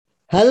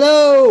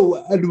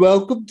Hello and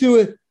welcome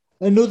to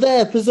another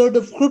episode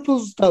of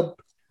Cripple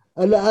Stump.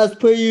 And as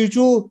per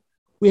usual,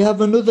 we have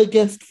another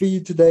guest for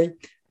you today.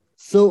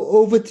 So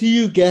over to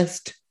you,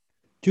 guest,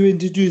 to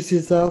introduce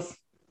yourself.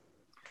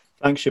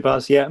 Thanks,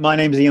 Shabazz. Yeah, my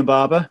name's Ian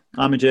Barber.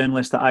 I'm a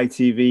journalist at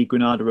ITV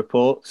Granada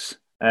Reports,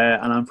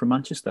 and I'm from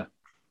Manchester.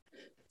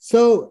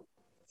 So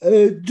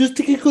just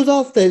to kick us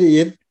off then,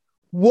 Ian,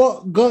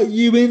 what got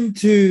you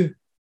into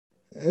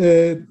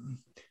the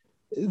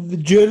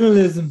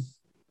journalism?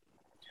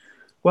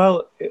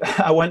 Well,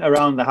 I went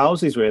around the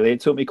houses, really.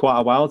 It took me quite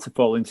a while to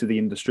fall into the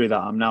industry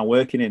that I'm now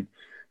working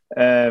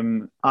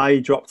in. I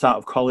dropped out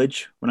of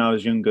college when I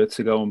was younger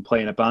to go and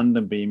play in a band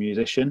and be a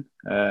musician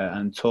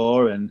and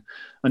tour and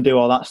do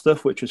all that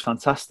stuff, which was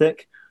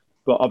fantastic.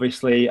 But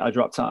obviously, I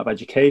dropped out of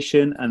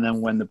education. And then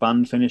when the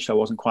band finished, I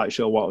wasn't quite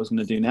sure what I was going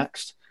to do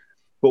next.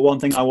 But one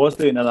thing I was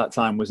doing at that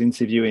time was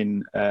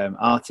interviewing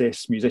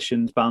artists,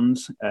 musicians,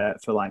 bands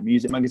for like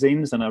music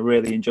magazines. And I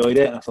really enjoyed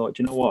it. And I thought,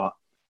 you know what?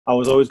 I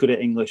was always good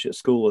at English at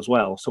school as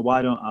well. So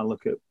why don't I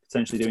look at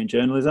potentially doing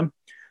journalism?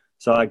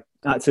 So I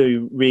had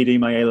to redo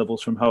my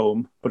A-levels from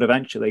home, but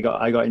eventually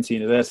I got into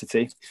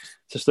university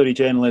to study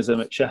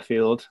journalism at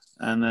Sheffield.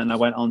 And then I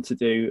went on to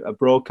do a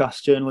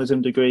broadcast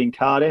journalism degree in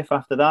Cardiff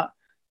after that,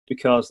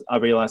 because I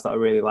realised that I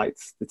really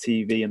liked the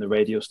TV and the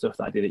radio stuff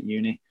that I did at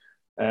uni.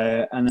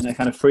 And then I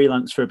kind of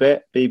freelanced for a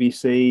bit,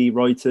 BBC,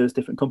 Reuters,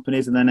 different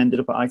companies, and then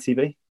ended up at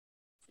ITV.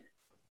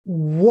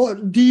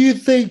 What do you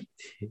think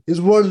is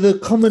one of the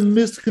common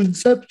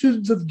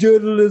misconceptions of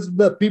journalism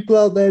that people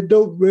out there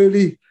don't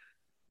really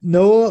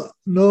know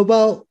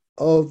about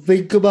or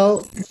think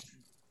about?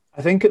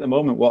 I think at the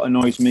moment what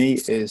annoys me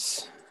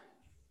is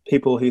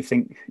people who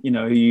think,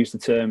 who use the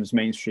terms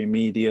mainstream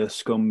media,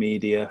 scum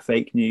media,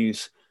 fake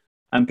news.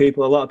 And a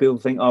lot of people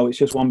think, oh, it's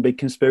just one big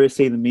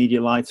conspiracy. The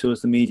media lie to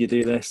us, the media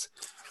do this.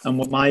 And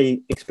what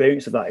my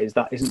experience of that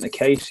isn't the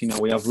case.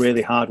 We have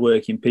really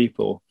hardworking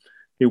people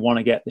who want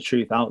to get the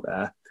truth out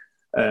there.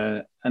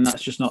 And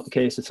that's just not the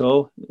case at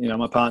all.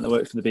 My partner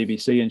works for the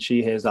BBC and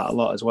she hears that a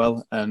lot as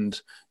well. And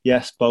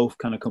yes, both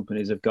kind of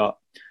companies have got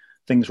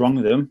things wrong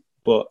with them,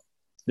 but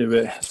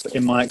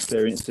in my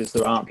experiences,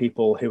 there aren't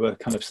people who are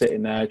kind of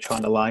sitting there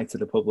trying to lie to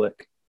the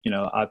public.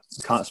 I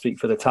can't speak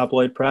for the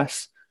tabloid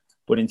press,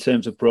 but in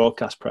terms of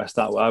broadcast press,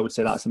 that I would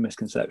say that's a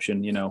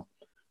misconception.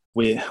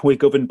 We're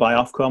governed by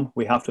Ofcom.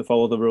 We have to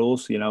follow the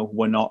rules.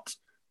 We're not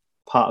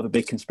part of a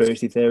big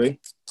conspiracy theory.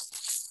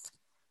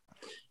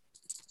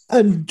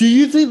 And do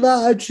you think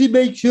that actually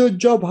makes your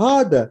job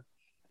harder?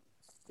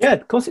 Yeah,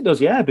 of course it does.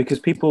 Yeah, because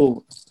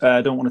people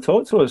don't want to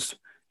talk to us.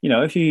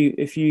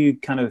 If you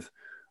kind of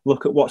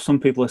look at what some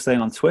people are saying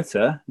on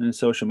Twitter and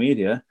social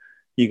media,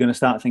 you're going to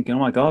start thinking, oh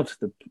my God,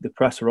 the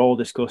press are all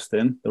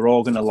disgusting. They're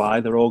all going to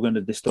lie. They're all going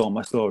to distort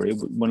my story.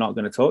 We're not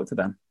going to talk to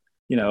them.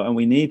 And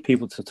we need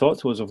people to talk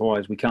to us.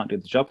 Otherwise, we can't do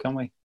the job, can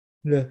we?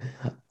 Yeah.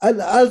 And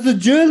as a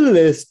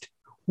journalist,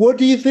 what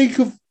do you think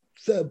of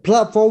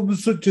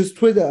platforms such as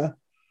Twitter?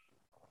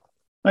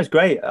 It's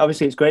great.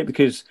 Obviously, it's great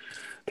because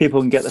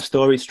people can get the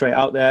story straight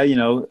out there.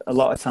 A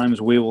lot of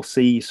times we will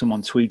see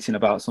someone tweeting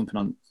about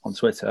something on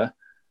Twitter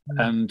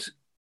and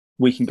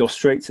we can go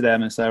straight to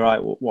them and say, right,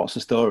 what's the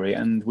story?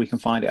 And we can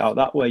find it out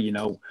that way.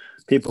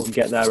 People can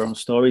get their own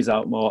stories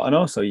out more. And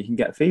also you can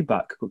get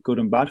feedback, good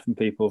and bad, from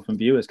people, from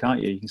viewers,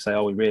 can't you? You can say,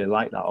 oh, we really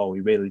like that. Or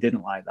we really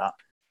didn't like that.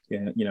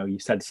 You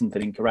said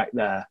something incorrect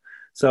there.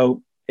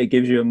 So it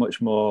gives you a much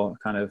more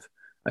kind of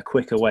a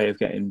quicker way of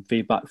getting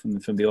feedback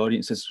from the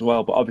audiences as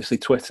well. But obviously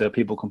Twitter,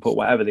 people can put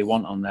whatever they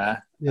want on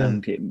there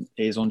and it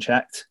is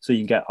unchecked. So you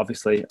can get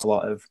obviously a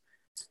lot of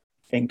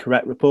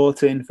incorrect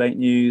reporting, fake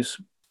news.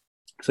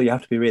 So you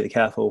have to be really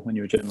careful when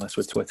you're a journalist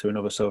with Twitter and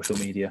other social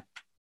media.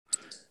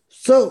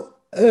 So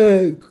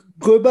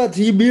going back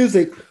to your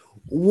music,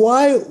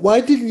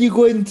 why didn't you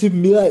go into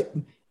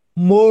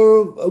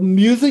more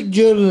music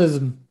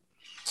journalism?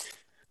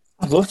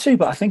 I'd love to,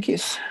 but I think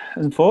it's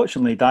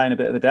unfortunately dying a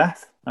bit of a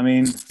death. I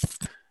mean,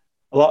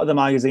 a lot of the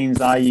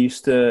magazines I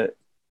used to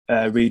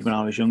read when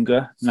I was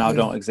younger now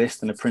don't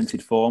exist in a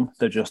printed form.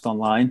 They're just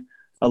online.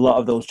 A lot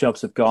of those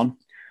jobs have gone.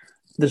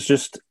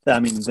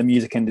 The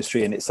music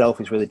industry in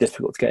itself is really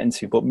difficult to get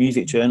into, but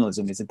music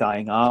journalism is a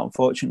dying art,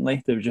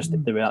 unfortunately. There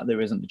isn't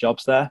the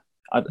jobs there.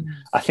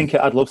 I think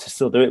I'd love to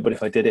still do it, but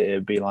if I did it, it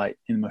would be like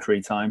in my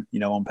free time,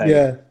 on paid.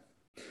 Yeah.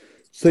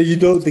 So you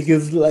don't think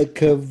it's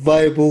like a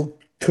viable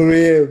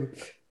career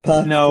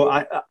path? No,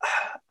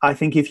 I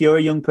think if you're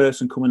a young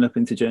person coming up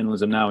into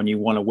journalism now and you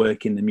want to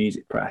work in the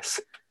music press,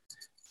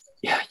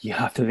 you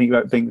have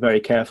to think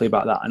very carefully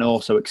about that and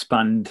also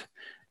expand.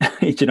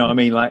 Do you know what I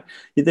mean? Like,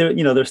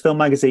 there are still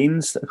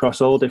magazines across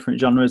all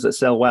different genres that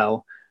sell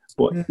well,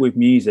 but with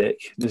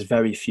music, there's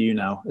very few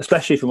now.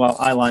 Especially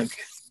I like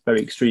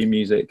very extreme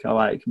music. I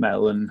like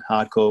metal and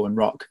hardcore and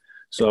rock.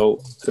 So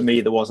for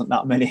me, there wasn't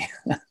that many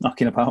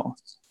knocking about.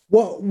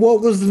 What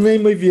was the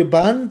name of your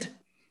band?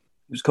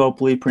 It was called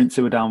Blueprint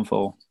to a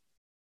Downfall.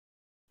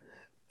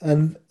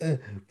 And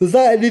was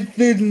that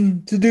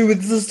anything to do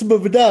with System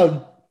of a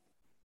Down?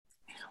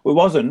 Well, it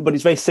wasn't, but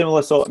it's very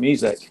similar sort of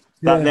music.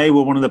 They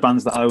were one of the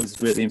bands that I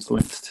was really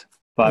influenced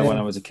like when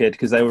I was a kid,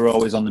 because they were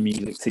always on the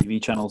music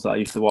TV channels that I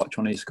used to watch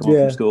when I used to come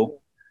home from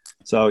school.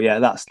 So yeah,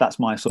 that's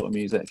my sort of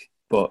music.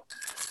 But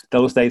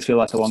those days feel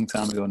like a long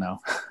time ago now.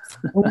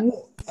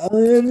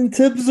 And in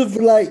terms of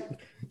like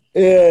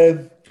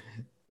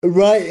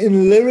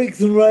writing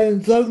lyrics and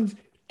writing songs,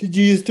 did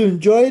you used to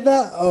enjoy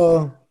that,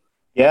 or?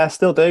 Yeah, I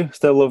still do.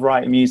 Still love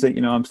writing music.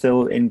 You know,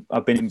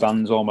 I've been in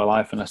bands all my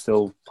life, and I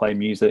still play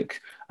music.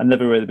 I've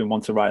never really been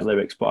one to write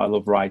lyrics, but I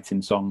love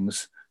writing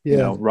songs. You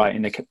know,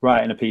 writing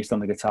a piece on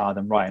the guitar,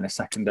 then writing a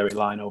secondary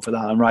line over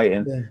that, and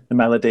writing the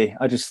melody.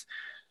 I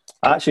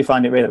actually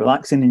find it really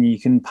relaxing, and you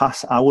can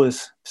pass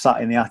hours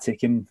sat in the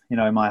attic in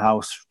my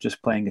house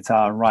just playing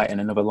guitar and writing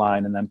another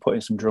line, and then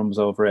putting some drums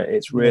over it.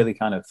 It's really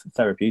kind of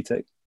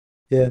therapeutic.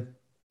 Yeah.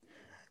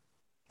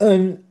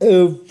 And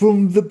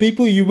from the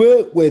people you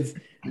work with,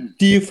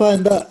 do you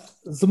find that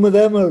some of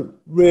them are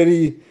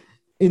really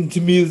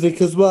into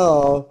music as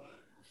well?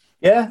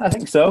 Yeah, I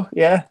think so.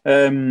 Yeah,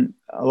 a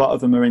lot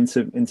of them are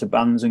into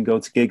bands and go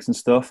to gigs and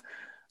stuff.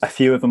 A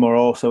few of them are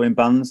also in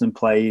bands and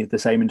play the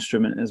same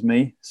instrument as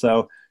me.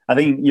 So I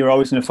think you're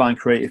always going to find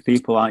creative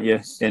people, aren't you,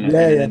 in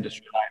an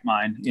industry like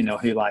mine? You know,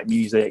 who like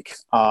music,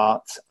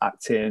 art,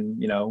 acting,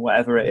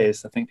 whatever it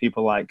is. I think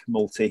people like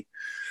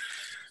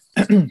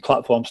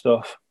multi-platform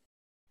stuff.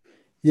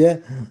 Yeah,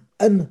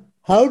 and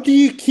how do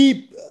you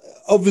keep?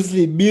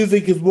 Obviously,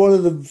 music is one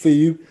of them for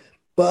you,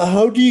 but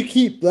how do you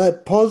keep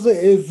that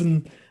positive,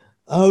 and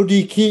how do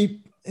you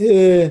keep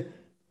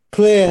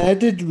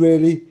clear-headed?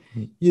 Really,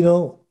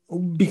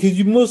 because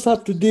you must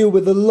have to deal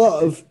with a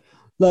lot of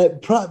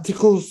like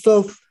practical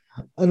stuff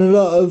and a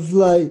lot of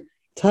like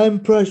time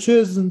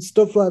pressures and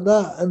stuff like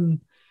that, and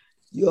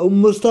you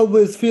must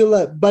always feel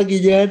like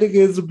banging your head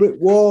against a brick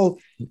wall.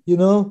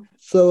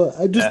 So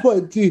I just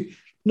wanted to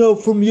know,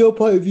 from your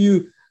point of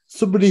view,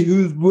 somebody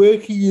who's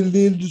working in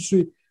the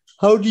industry,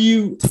 how do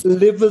you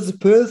live as a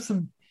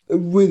person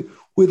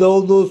with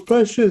all those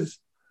pressures?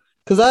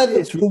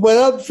 Because when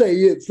I'm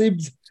saying it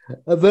seems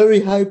a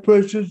very high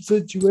pressure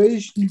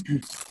situation.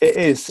 It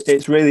is.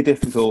 It's really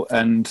difficult,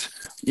 and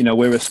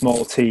we're a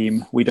small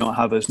team. We don't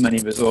have as many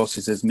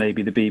resources as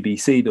maybe the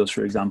BBC does,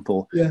 for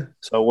example. Yeah.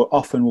 So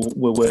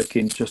we're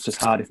working just as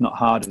hard, if not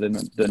harder,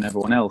 than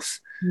everyone else.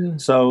 Yeah.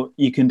 So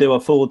you can do a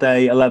full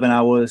day, 11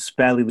 hours,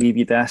 barely leave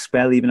your desk,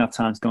 barely even have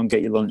time to go and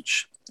get your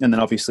lunch. And then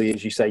obviously,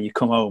 as you say, you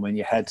come home and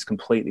your head's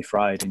completely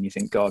fried and you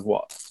think, God,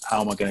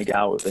 how am I going to get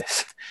out of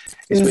this?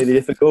 It's really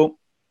difficult.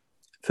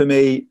 For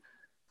me,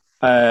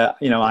 I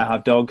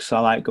have dogs. I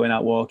like going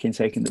out walking,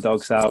 taking the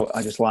dogs out.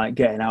 I just like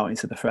getting out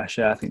into the fresh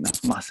air. I think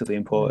that's massively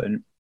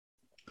important.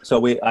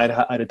 So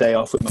I had a day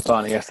off with my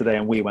partner yesterday,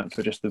 and we went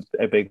for just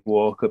a big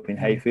walk up in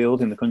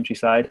Hayfield in the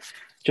countryside,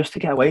 just to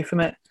get away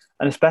from it.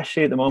 And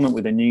especially at the moment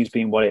with the news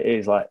being what it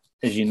is, like,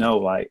 as you know,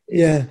 like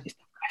it's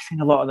depressing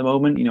a lot at the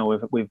moment.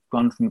 We've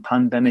gone from a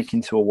pandemic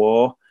into a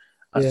war,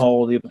 and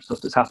all the other stuff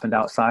that's happened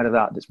outside of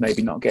that that's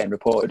maybe not getting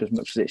reported as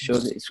much as it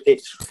should.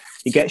 It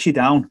gets you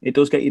down. It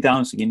does get you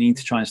down. So you need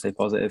to try and stay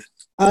positive.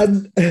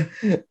 And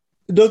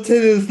don't say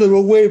this the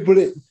wrong way, but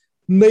it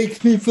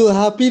makes me feel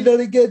happy that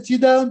it gets you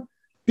down,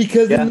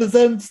 because in the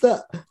sense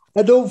that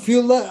I don't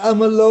feel like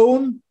I'm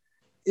alone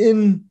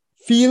in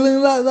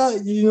feeling like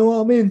that. You know what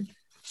I mean?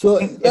 So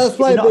that's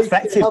why you're not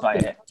affected by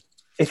it.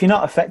 If you're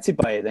not affected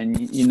by it, then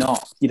you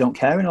don't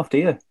care enough, do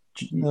you?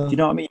 Do you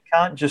know what I mean? You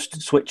can't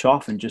just switch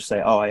off and just say,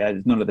 oh yeah,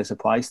 none of this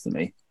applies to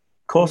me.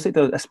 Of course it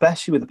does,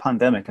 especially with the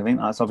pandemic. I think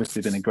that's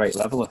obviously been a great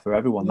leveler for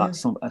everyone.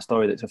 That's a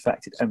story that's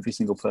affected every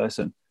single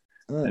person.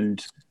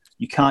 And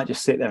you can't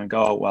just sit there and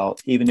go, oh, well,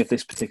 even if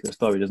this particular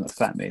story doesn't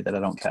affect me, then I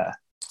don't care.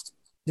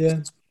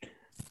 Yeah.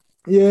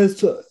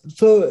 So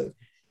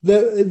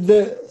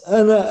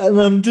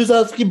and I'm just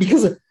asking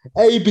because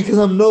A, because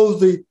I'm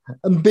nosy,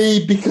 and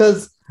B,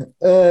 because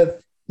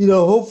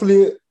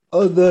hopefully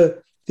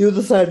the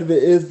other side of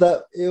it is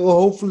that it will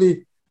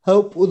hopefully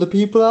help other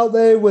people out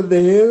there when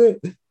they hear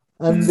it,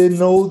 and they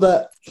know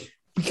that,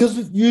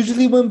 because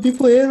usually when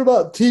people hear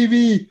about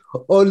TV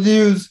or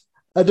news,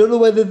 I don't know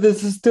whether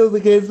this is still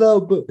the case now,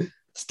 but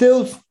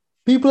still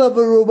people have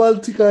a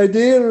romantic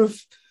idea of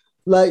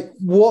like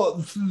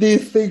what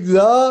these things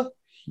are.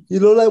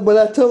 Like when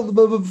I tell them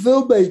I'm a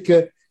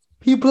filmmaker,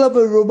 people have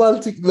a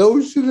romantic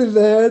notion in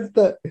their head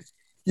that,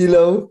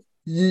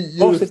 Of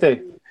course they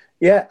do.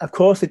 Yeah, of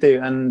course they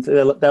do. And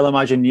they'll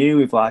imagine you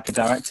with like a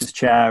director's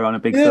chair on a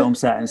big film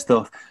set and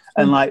stuff.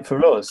 And like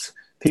for us,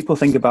 people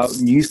think about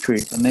news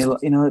crews, and they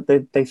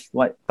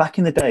like back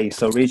in the day,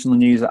 so regional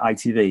news at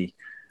ITV,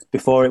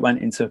 before it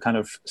went into a kind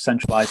of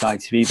centralised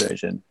ITV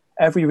version,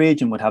 every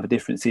region would have a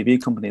different TV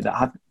company that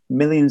had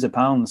millions of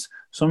pounds.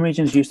 Some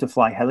regions used to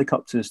fly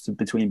helicopters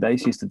between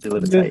bases to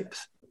deliver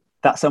tapes.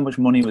 That's how much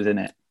money was in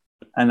it.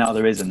 And now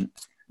there isn't.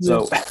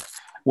 So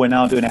we're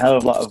now doing a hell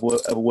of a lot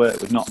of work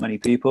with not many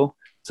people.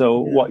 So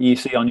what you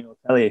see on your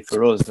telly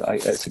for us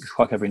at 6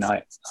 o'clock every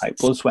night, like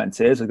blood, sweat and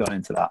tears have gone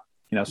into that.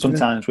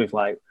 Sometimes with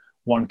like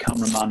one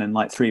cameraman and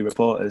like 3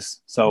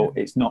 reporters. So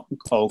it's not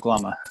all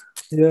glamour.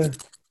 Yeah.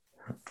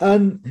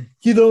 And,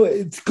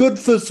 it's good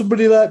for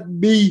somebody like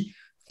me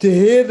to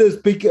hear this,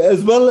 because,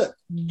 as well,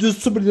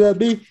 just somebody like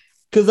me,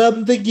 because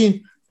I'm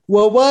thinking,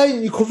 well, why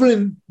aren't you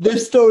covering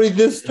this story,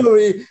 this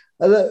story?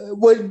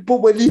 And but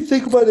when you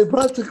think about it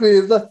practically,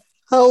 it's like,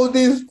 how are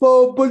these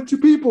small bunch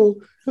of people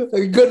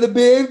are going to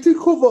be able to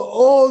cover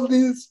all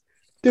these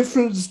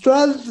different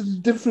strands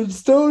and different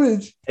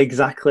stories?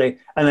 Exactly.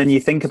 And then you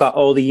think about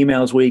all the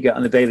emails we get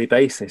on a daily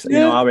basis.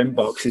 Yeah. Our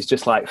inbox is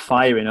just like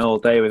firing all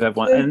day with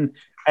everyone. Yeah. And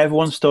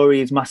everyone's story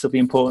is massively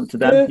important to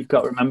them. Yeah. You've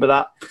got to remember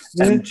that.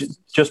 Yeah. And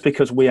just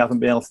because we haven't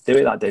been able to do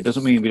it that day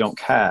doesn't mean we don't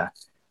care.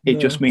 It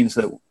just means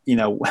that,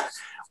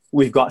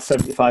 we've got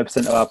 75%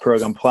 of our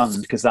program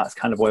planned because that's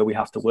kind of where we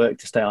have to work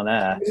to stay on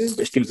air,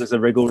 which gives us a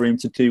wriggle room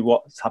to do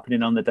what's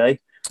happening on the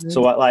day. Yeah.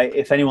 So like,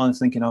 if anyone's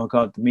thinking, oh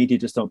God, the media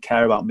just don't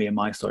care about me and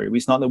my story,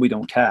 it's not that we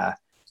don't care.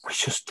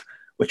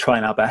 We're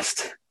trying our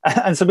best.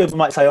 And some people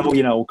might say,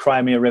 oh,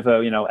 cry me a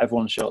river,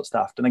 everyone's short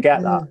staffed. And I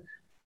get that.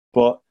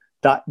 But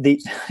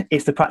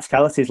it's the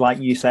practicalities, like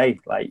you say,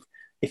 like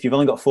if you've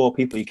only got 4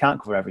 people, you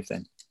can't cover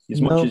everything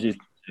as much as you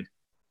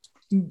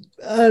do.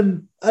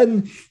 And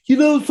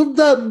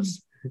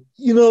sometimes,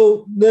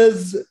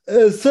 there's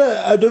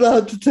I don't know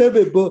how to term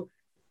it, but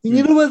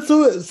when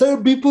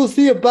certain people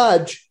see a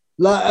badge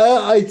like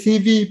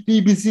ITV,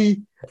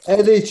 BBC,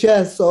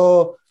 NHS,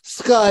 or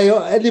Sky,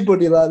 or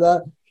anybody like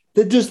that,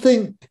 they just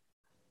think,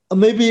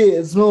 maybe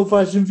it's an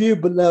old-fashioned view,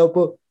 but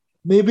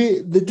maybe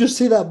they just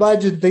see that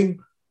badge and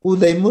think, well,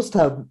 they must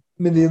have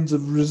millions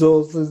of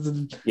resources,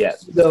 and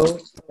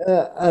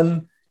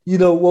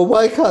well,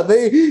 why can't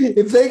they?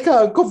 If they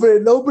can't cover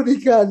it,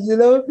 nobody can,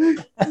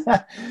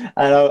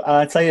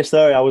 I'll tell you a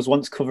story. I was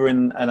once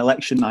covering an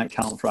election night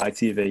count for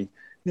ITV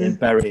in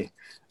Bury,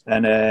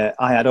 and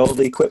I had all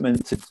the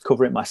equipment to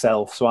cover it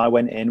myself. So I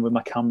went in with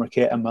my camera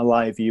kit and my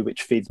live view,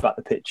 which feeds back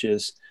the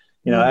pictures,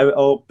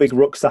 all big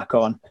rucksack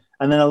on.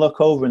 And then I look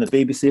over and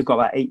the BBC have got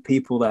about 8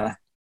 people there.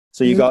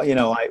 So you got,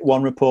 like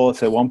 1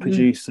 reporter, 1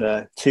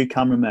 producer, 2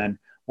 cameramen,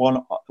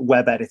 1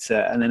 web editor,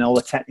 and then all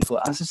the technical.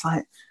 I was just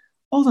like,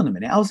 hold on a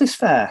minute, how's this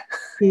fair?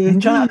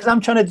 Because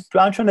I'm trying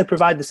to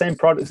provide the same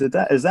products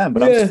as them,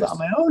 but I'm just on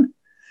my own.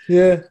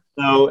 Yeah.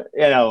 So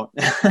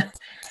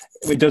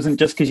it doesn't,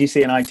 just because you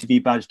see an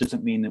ITV badge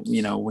doesn't mean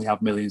that we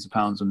have millions of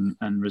pounds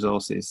and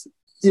resources.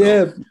 So,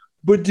 yeah,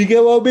 but do you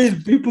get what I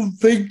mean? People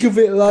think of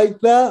it like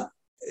that.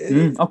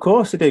 Of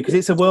course they do, because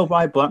it's a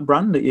worldwide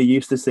brand that you're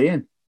used to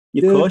seeing.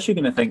 Of course you're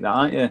going to think that,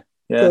 aren't you?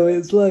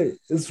 Yeah. So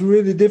it's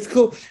really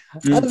difficult.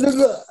 And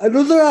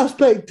another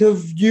aspect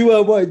of you I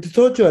wanted to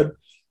touch on,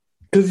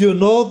 because you're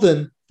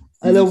Northern,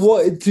 and I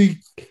wanted to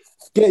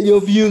get your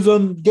views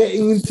on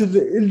getting into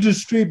the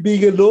industry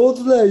being a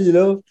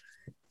Northerner,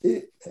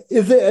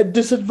 Is it a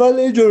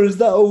disadvantage, or is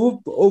that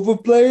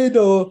overplayed,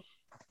 or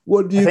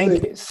what do you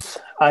think?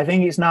 I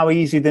think it's now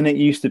easier than it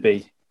used to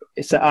be.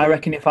 I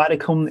reckon if I'd have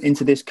come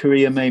into this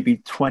career maybe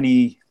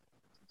 20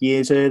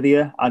 years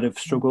earlier, I'd have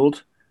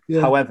struggled.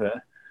 Yeah.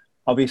 However,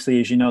 obviously,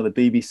 as you know, the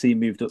BBC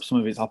moved up some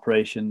of its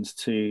operations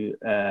to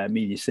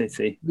Media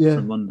City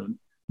from London.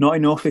 Not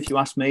enough, if you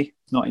ask me.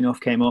 Not enough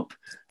came up.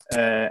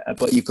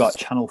 But you've got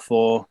Channel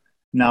 4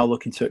 now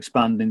looking to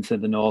expand into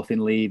the north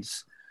in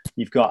Leeds.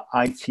 You've got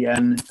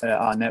ITN,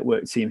 our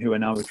network team, who are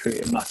now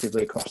recruiting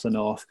massively across the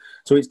north.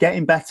 So it's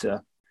getting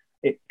better.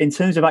 In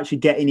terms of actually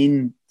getting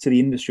into the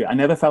industry, I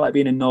never felt like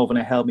being a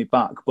Northerner held me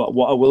back. But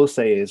what I will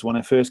say is, when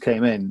I first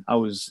came in, I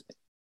was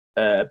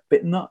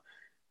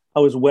I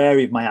was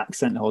wary of my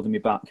accent holding me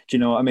back. Do you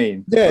know what I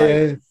mean?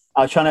 Yeah.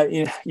 I was trying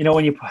to,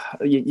 when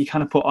you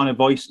kind of put on a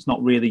voice that's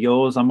not really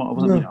yours. I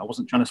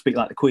wasn't trying to speak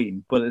like the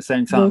Queen, but at the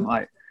same time,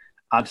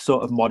 I'd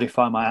sort of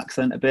modify my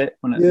accent a bit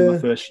when I did my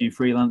first few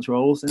freelance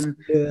roles, and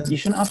you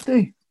shouldn't have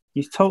to.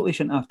 You totally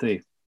shouldn't have to.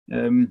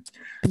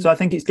 So I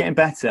think it's getting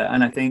better,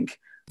 and I think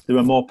there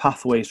are more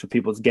pathways for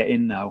people to get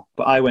in now.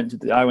 But I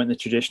went the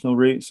traditional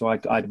route, so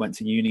I went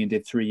to uni and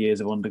did 3 years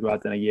of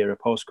undergrad and a year of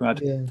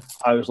postgrad. Yeah.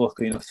 I was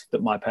lucky enough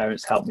that my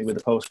parents helped me with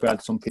the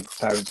postgrad. Some people's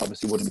parents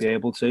obviously wouldn't be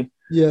able to.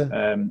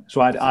 Yeah.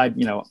 So I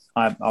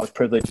was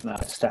privileged and I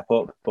had to step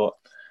up. But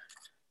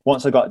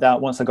once I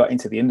got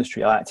into the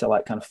industry, I had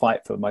to kind of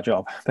fight for my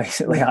job.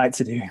 Basically, I had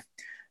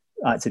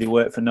to do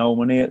work for no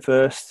money at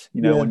first.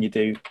 When you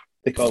do,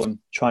 they call them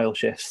trial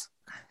shifts.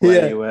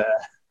 Where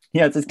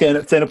you just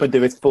turn up and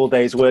do a full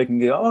day's work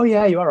and go, oh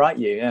yeah, you're all right,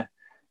 yeah.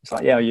 It's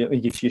like,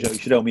 you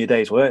should owe me a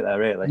day's work there,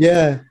 really.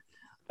 Yeah.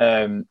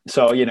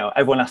 So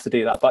everyone has to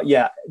do that. But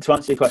yeah, to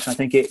answer your question, I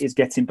think it is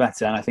getting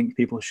better, and I think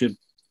people should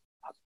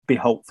be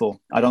hopeful.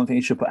 I don't think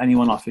you should put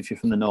anyone off if you're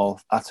from the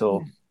north at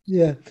all.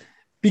 Yeah.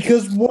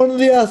 Because one of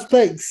the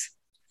aspects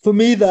for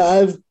me that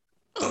I've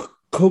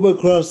come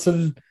across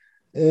and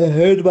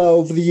heard about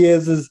over the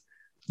years is,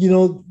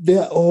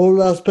 the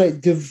whole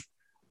aspect of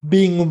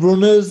being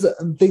runners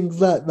and things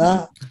like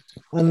that,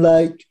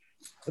 and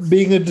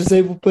being a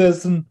disabled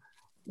person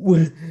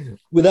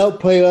without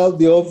playing out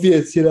the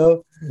obvious,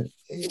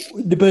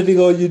 depending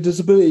on your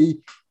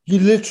disability, you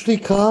literally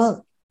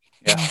can't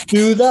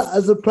do that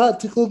as a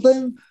practical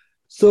thing.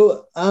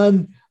 So,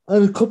 and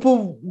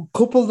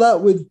couple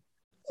that with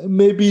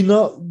maybe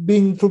not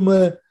being from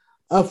a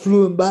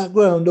affluent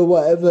background or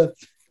whatever,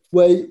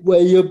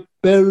 where your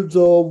parents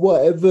or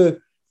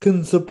whatever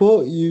can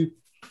support you.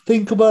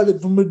 Think about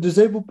it from a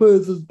disabled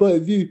person's point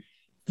of view.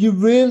 You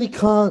really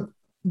can't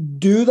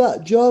do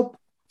that job,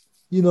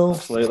 you know.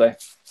 Absolutely.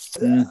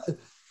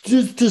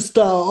 Just to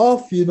start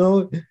off, you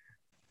know,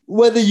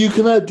 whether you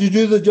can actually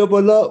do the job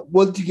or not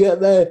once you get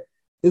there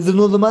is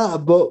another matter.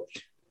 But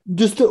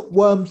just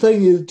what I'm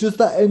saying is just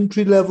that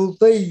entry level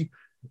thing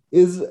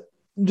is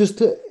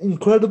just an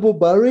incredible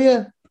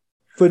barrier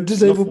for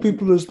disabled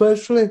people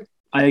especially.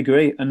 I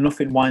agree. And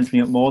nothing winds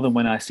me up more than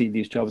when I see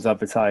these jobs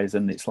advertised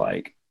and it's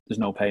like, there's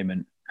no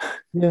payment.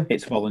 Yeah.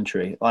 It's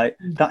voluntary. Like,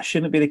 that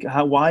shouldn't be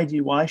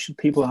why should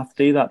people have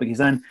to do that? Because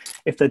then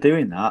if they're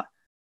doing that,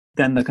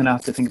 then they're going to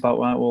have to think about,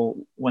 right, well,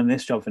 when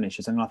this job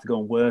finishes, I'm going to have to go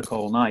and work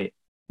all night.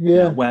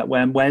 Yeah. You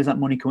know, where's that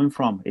money coming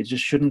from? It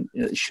just shouldn't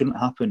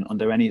happen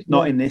under any,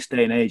 not in this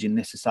day and age, in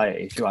this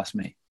society, if you ask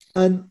me.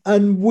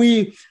 And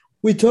we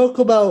talk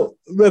about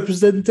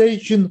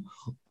representation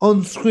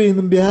on screen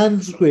and behind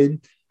the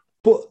screen,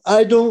 but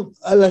I don't,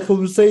 like I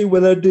was saying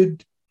when I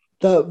did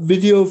that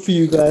video for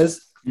you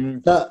guys,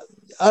 that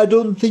I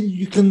don't think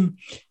you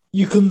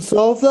can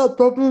solve that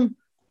problem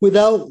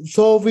without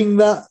solving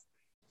that.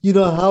 You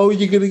know, how are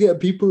you going to get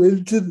people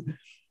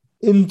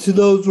into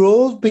those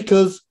roles?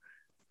 Because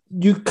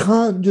you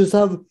can't just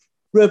have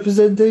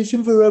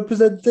representation for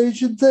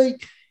representation's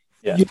sake.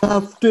 Yeah.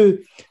 There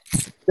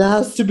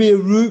has to be a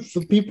route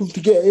for people to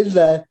get in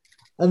there,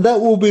 and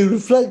that will be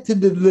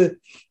reflected in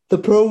the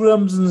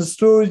programs and the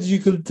stories you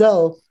can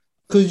tell,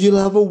 because you'll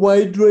have a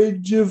wide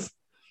range of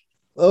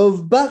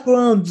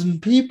backgrounds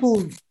and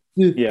people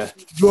to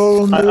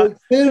draw on their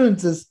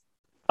experiences.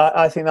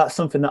 I think that's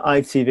something that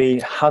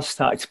ITV has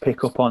started to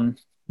pick up on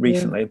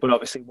recently, but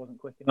obviously it wasn't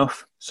quick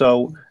enough.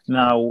 So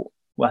now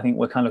I think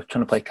we're kind of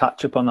trying to play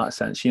catch up on that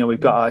sense. You know, we've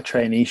got our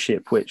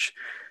traineeship, which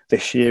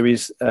this year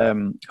is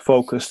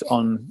focused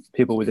on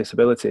people with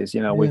disabilities.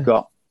 You know, we've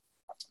got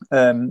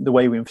the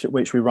way in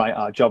which we write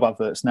our job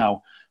adverts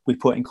now. We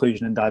put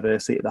inclusion and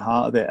diversity at the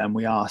heart of it, and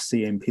we are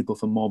seeing people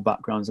from more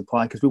backgrounds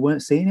apply because we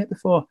weren't seeing it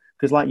before.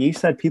 Because like you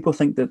said, people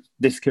think that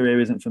this career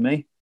isn't for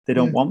me. They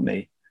don't want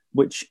me,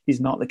 which is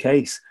not the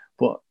case.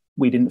 But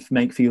we didn't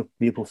make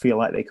people feel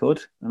like they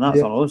could, and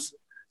that's on us.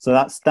 So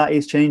that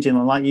is changing.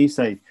 And like you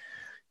say,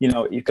 you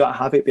know, you've got to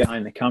have it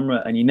behind the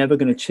camera, and you're never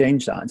going to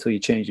change that until you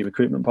change your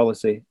recruitment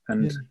policy.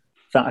 And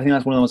I think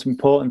that's one of the most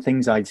important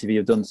things ITV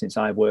have done since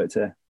I've worked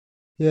here.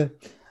 Yeah,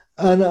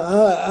 and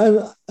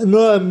I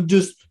know I'm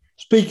just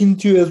speaking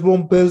to you as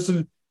one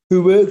person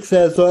who works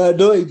there, so I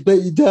don't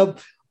expect you to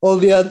have all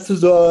the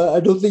answers, or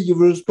I don't think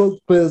you're a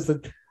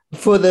spokesperson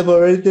for them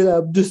or anything.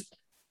 I'm just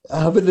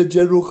having a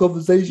general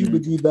conversation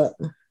with you that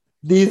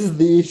these are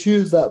the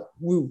issues that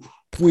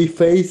we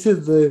face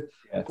as a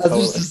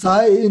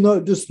society,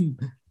 not just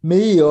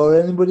me or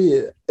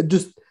anybody,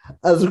 just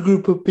as a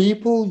group of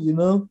people, you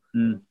know.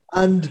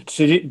 And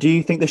so do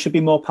you think there should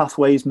be more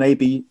pathways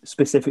maybe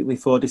specifically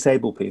for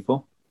disabled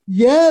people?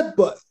 Yeah,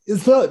 but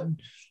it's not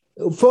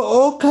for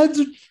all kinds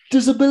of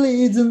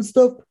disabilities and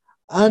stuff.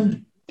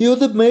 And the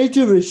other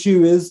major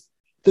issue is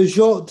the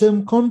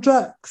short-term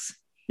contracts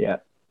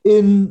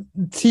in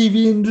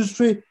TV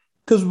industry.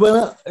 Because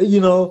when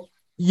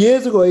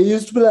years ago, it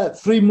used to be like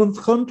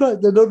 3-month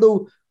contract. I don't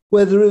know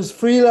whether it's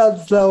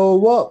freelance now or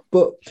what,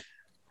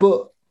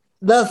 but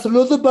that's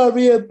another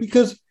barrier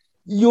because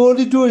you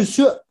only do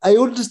I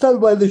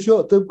understand why the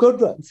short-term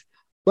contracts,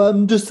 but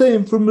I'm just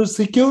saying from a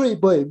security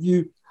point of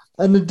view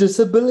and a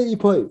disability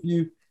point of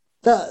view,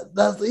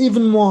 that's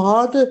even more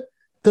harder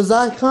because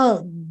I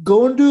can't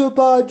go and do a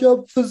bar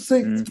job for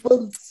 6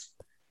 months,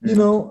 you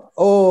know,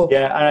 or...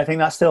 Yeah, and I think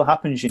that still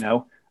happens, you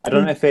know. I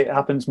don't know if it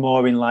happens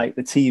more in like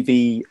the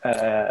TV,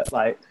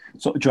 like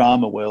sort of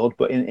drama world,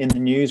 but in the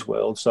news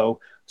world.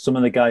 So some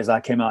of the guys I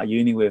came out of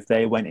uni with,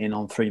 they went in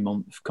on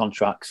 3-month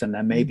contracts, and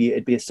then maybe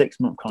it'd be a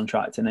 6-month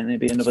contract, and then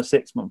it'd be another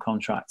 6-month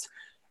contract.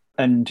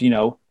 And, you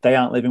know, they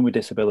aren't living with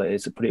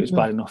disabilities, but it was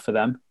bad enough for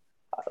them.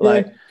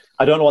 Like,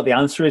 I don't know what the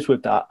answer is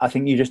with that. I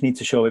think you just need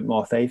to show a bit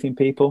more faith in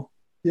people.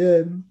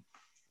 Yeah,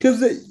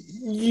 because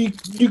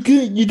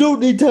you don't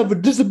need to have a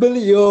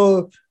disability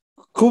or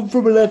come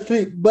from an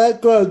ethnic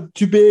background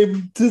to be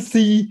able to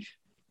see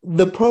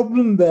the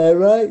problem there,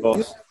 right? Of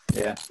course,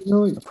 yeah, you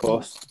know, of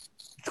course.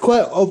 It's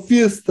quite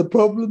obvious, the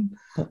problem.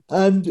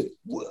 And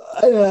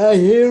I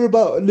hear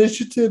about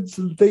initiatives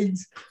and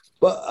things,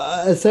 but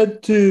I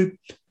said to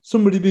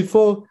somebody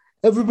before,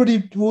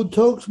 everybody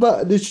talks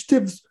about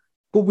initiatives,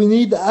 but we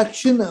need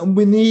action, and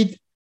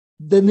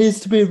there needs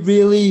to be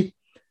really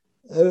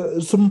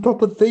some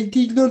proper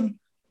thinking done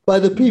by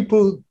the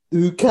people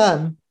who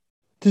can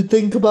to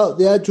think about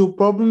the actual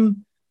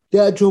problem,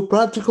 the actual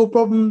practical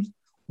problems,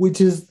 which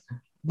is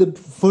the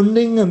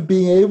funding and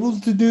being able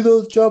to do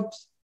those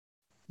jobs.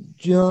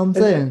 Do you know what I'm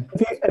saying?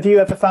 Have you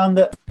ever found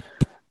that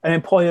an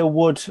employer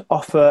would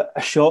offer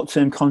a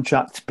short-term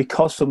contract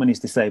because someone is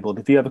disabled?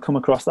 Have you ever come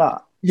across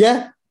that?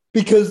 Yeah,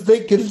 because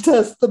they can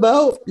test them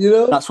out, you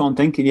know? That's what I'm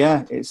thinking,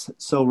 yeah. It's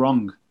so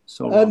wrong.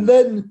 And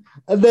then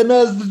as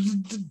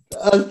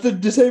the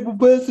disabled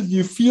person,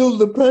 you feel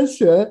the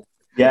pressure.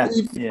 Yeah.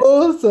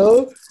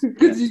 Also,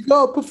 because you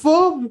got to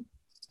perform.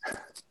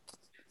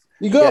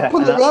 You got to pull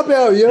the rabbit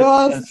out your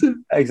ass.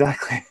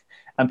 Exactly.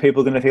 And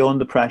people are going to feel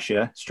under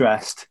pressure,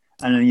 stressed,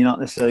 and then you're not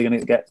necessarily going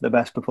to get the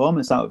best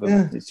performance out of them.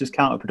 Yeah. It's just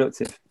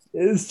counterproductive.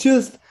 It's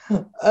just,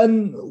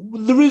 and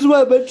the reason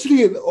why I'm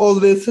mentioning all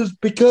this is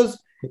because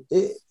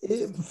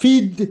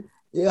it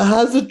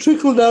has a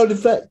trickle down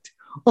effect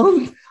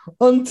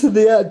onto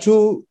the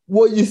actual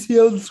what you see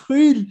on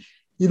screen,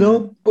 you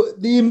know.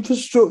 But the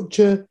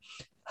infrastructure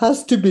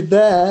has to be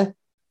there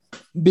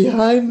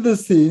behind the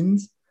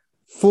scenes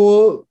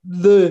for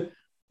the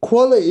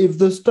quality of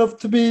the stuff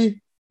to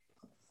be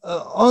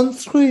on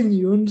screen.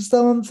 You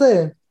understand what I'm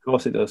saying? Of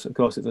course it does. Of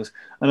course it does.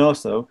 And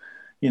also,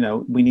 you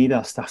know, we need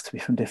our staff to be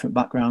from different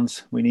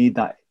backgrounds. We need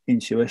that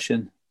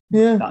intuition,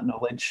 that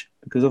knowledge,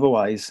 because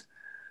otherwise,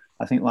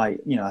 I think like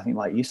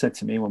you said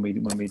to me when we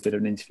did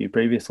an interview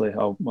previously.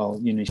 Oh well,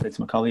 you said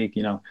to my colleague,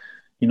 you know,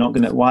 you're not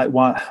gonna.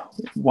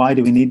 Why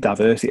do we need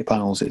diversity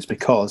panels? It's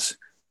because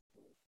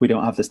we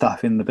don't have the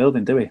staff in the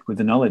building, do we, with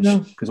the knowledge?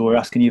 Because we're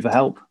asking you for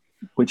help,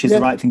 which is the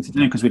right thing to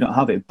do because we don't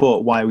have it. But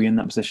why are we in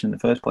that position in the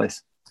first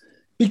place?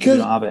 Because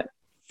we don't have it.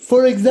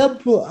 For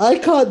example, I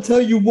can't tell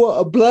you what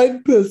a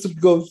blind person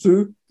goes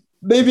through.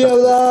 Maybe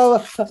I'll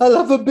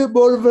have a bit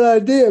more of an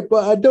idea,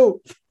 but I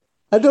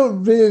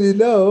don't really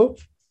know.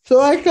 So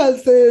I can't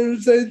say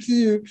to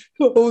you,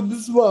 oh, this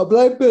is what a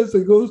blind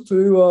person goes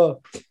through,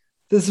 or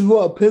this is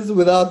what a person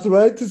with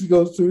arthritis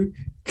goes through,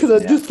 because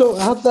I just don't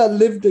have that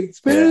lived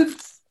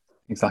experience.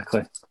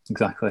 Exactly.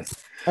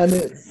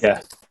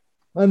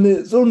 And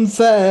it's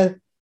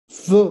unfair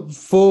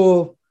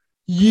for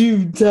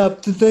you to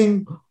have to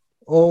think,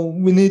 oh,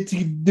 we need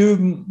to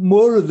do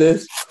more of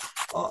this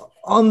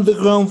on the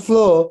ground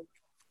floor,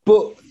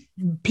 but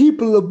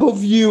people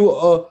above you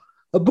or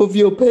above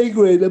your pay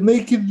grade are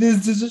making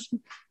these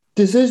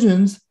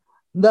decisions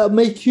that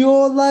make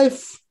your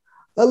life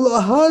a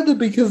lot harder,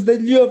 because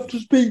then you have to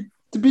speak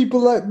to people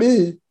like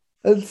me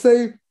and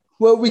say,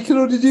 well, we can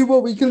only do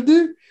what we can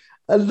do.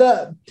 And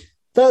that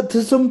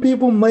to some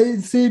people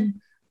might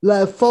seem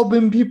like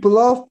fobbing people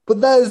off,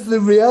 but that is the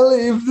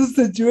reality of the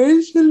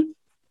situation.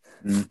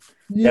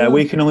 Yeah,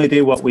 we can only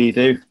do what we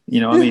do.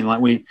 You know what I mean?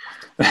 Like we,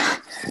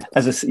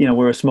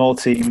 we're a small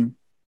team.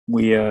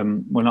 We're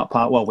not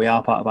part. Well, we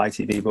are part of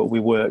ITV, but we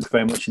work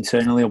very much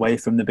internally away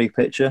from the big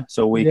picture.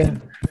 So we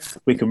can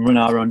run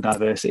our own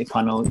diversity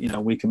panel. You know,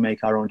 we can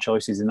make our own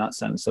choices in that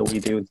sense. So we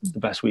do the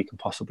best we can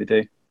possibly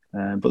do.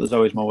 But there's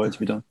always more work to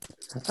be done.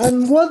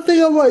 And one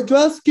thing I wanted to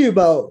ask you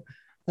about,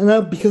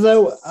 because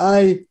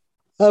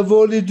I've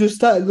only just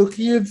started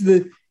looking into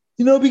the,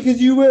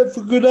 because you work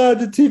for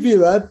Granada TV,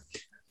 right?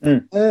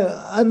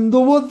 And the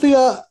one thing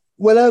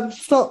when I've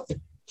stopped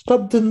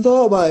and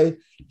thought about it,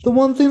 the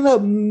one thing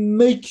that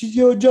makes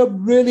your job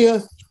really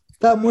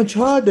that much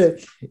harder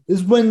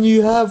is when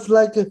you have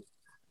like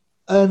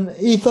an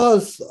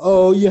ethos,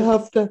 or you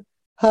have to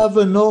have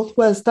a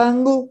northwest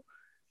angle.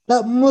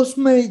 That must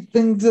make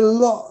things a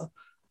lot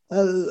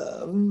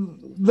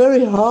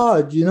very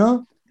hard,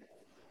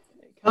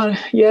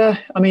 Yeah,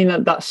 I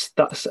mean that's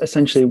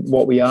essentially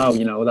what we are.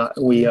 That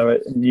we are a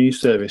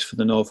news service for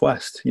the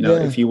Northwest.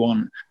 If you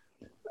want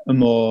a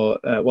more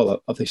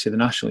obviously the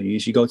national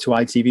news, you go to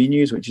ITV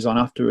News, which is on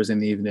after us in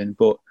the evening.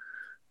 But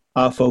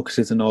our focus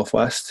is the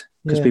Northwest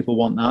because people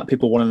want that.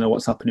 People want to know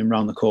what's happening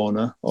around the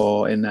corner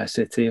or in their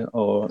city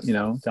or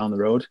down the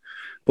road.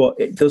 But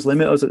it does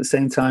limit us at the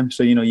same time.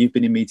 So, you've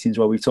been in meetings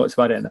where we've talked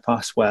about it in the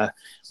past where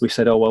we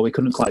said, oh, well, we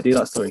couldn't quite do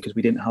that story because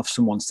we didn't have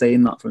someone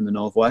saying that from the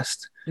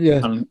Northwest.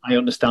 Yeah. And I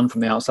understand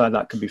from the outside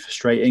that can be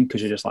frustrating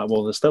because you're just like,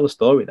 well, there's still a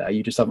story there.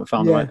 You just haven't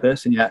found the right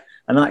person yet.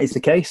 And that is the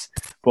case.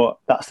 But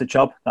that's the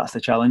job. That's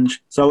the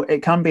challenge. So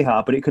it can be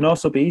hard, but it can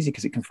also be easy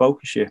because it can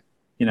focus you.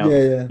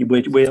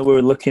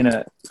 We're looking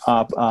at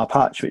our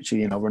patch, which,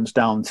 runs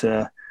down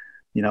to,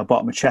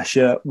 bottom of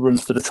Cheshire,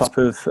 runs to the top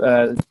of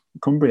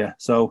Cumbria.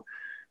 So,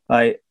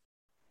 it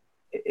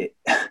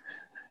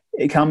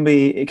can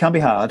be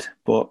hard,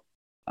 but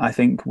I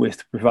think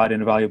with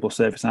providing a valuable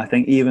service, and I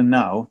think even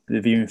now the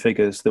viewing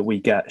figures that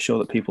we get show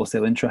that people are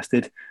still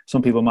interested.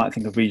 Some people might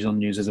think of regional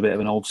news as a bit of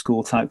an old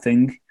school type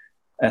thing,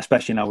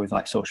 especially now with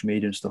like social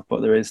media and stuff. But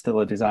there is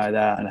still a desire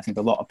there, and I think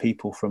a lot of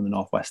people from the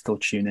Northwest still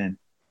tune in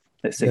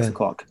at 6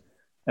 o'clock,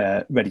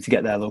 ready to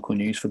get their local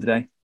news for the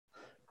day.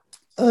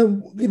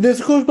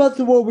 This goes back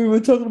to what we were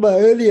talking about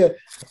earlier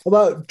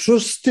about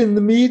trust in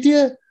the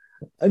media.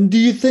 And do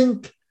you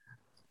think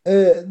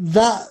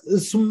that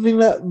is something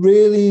that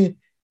really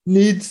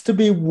needs to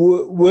be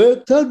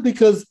worked on?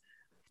 Because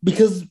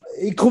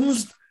it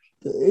comes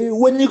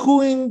when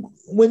you're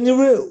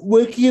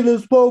working in a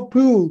small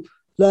pool,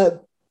 like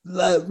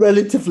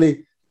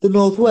relatively the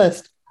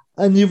Northwest,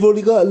 and you've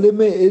only got a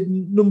limited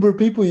number of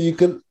people you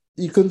can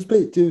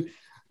speak to,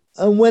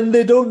 and when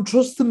they don't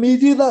trust the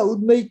media, that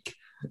would make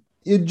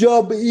your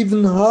job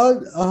even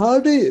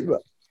harder.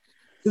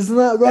 Isn't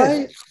that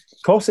right? Yeah.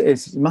 Of course it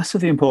is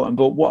massively important,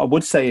 but what I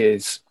would say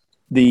is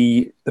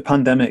the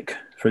pandemic,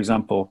 for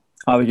example,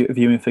 our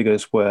viewing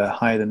figures were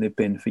higher than they've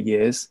been for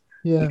years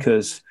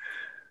because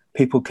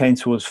people came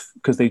to us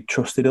because they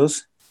trusted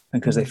us.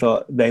 because they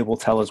thought they will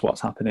tell us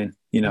what's happening.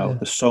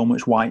 There's so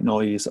much white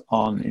noise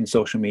in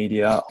social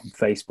media, on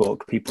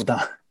Facebook, people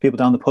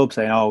down the pub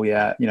saying, oh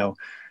yeah,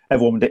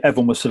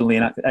 everyone was suddenly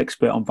an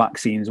expert on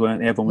vaccines,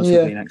 weren't they? Everyone was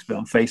suddenly an expert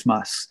on face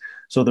masks.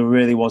 So there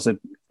really was a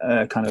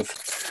kind of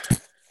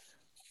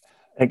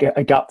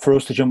a gap for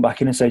us to jump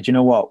back in and say, do you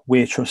know what?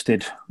 We're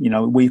trusted.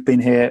 We've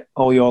been here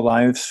all your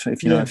lives.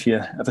 If you're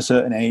of a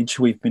certain age,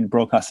 we've been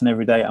broadcasting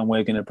every day, and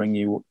we're going to bring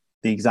you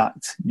the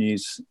exact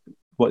news,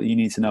 what you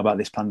need to know about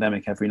this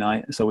pandemic every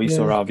night. So we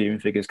saw our viewing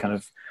figures kind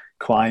of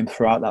climb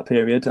throughout that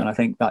period, and I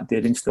think that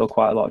did instill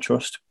quite a lot of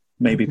trust.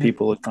 Maybe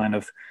people had kind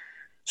of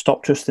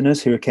stopped trusting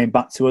us, who came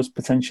back to us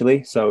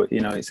potentially. So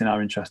it's in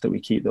our interest that we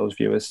keep those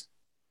viewers.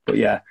 But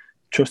yeah,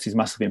 trust is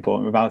massively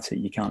important. Without it,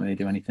 you can't really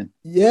do anything.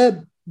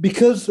 Yeah,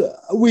 because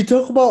we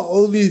talk about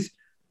all these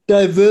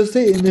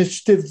diversity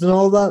initiatives and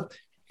all that,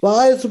 but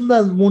I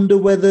sometimes wonder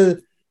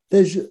whether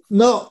there's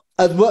not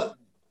as well,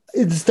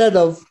 instead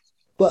of,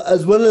 but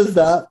as well as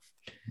that,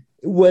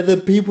 whether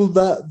people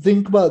that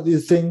think about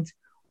these things,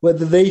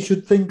 whether they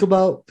should think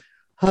about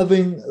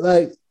having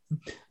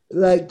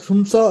like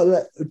some sort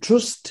of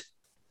trust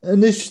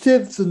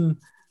initiatives and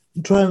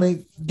trying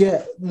to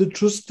get the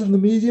trust in the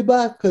media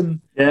back.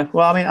 And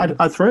well, I mean,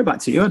 I'd throw it back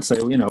to you and say,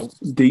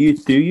 do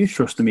you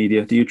trust the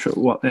media? Do you trust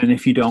what? And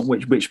if you don't,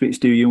 which bits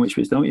do you and which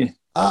bits don't you?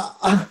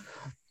 I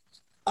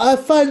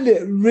find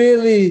it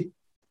really.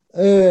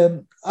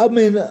 I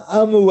mean,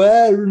 I'm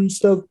aware and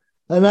stuff,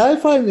 and I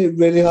find it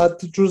really hard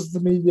to trust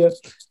the media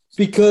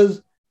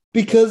because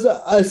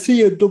I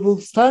see a double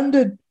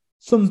standard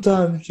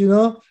sometimes.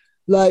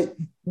 Like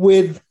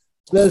with,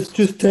 let's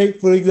just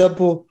take for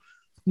example,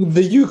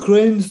 the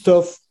Ukraine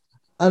stuff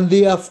and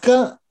the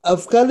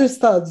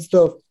Afghanistan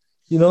stuff,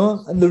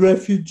 and the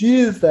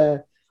refugees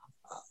there.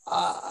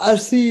 I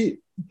see,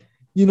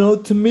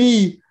 to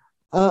me,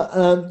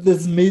 this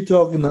is me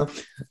talking now,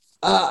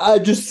 I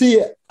just see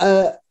it,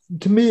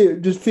 to me,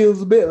 it just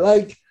feels a bit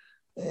like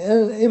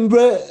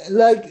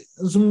like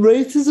some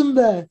racism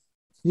there,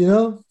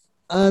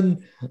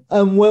 and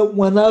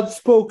when I've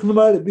spoken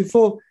about it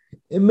before,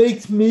 it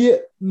makes me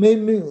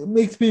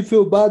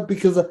feel bad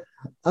because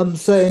I'm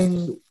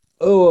saying,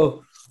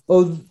 oh,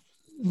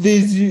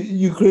 these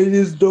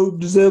Ukrainians don't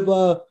deserve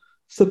our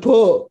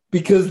support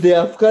because the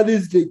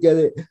Afghans didn't get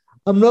it.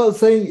 I'm not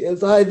saying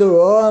it's either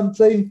or. I'm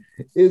saying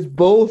it's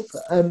both,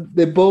 and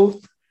they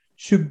both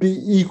should be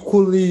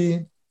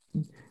equally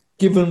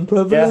given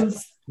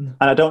prevalence. Yeah.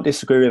 And I don't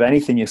disagree with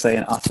anything you're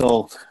saying at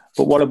all.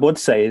 But what I would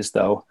say is,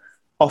 though,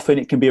 often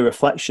it can be a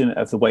reflection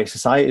of the way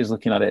society is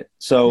looking at it.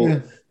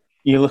 So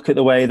you look at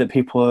the way that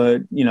people are,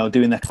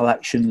 doing their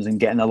collections and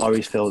getting their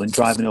lorries filled and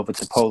driving over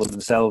to Poland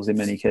themselves in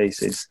many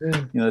cases.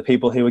 The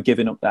people who are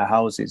giving up their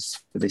houses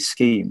for this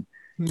scheme,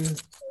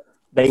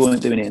 they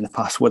weren't doing it in the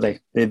past, were they?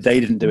 They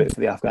didn't do it for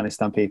the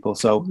Afghanistan people.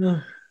 So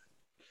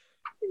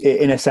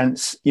in a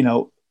sense,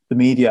 the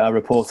media are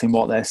reporting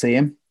what they're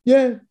seeing.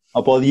 Yeah.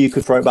 Or you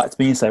could throw it back to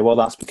me and say, well,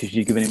 that's because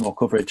you're giving it more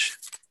coverage.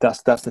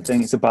 That's the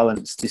thing. It's a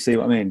balance. Do you see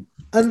what I mean?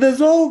 And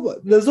there's all,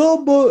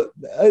 but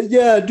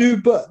I do.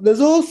 But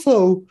there's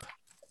also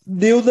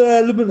the other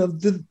element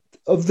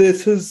of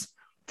this is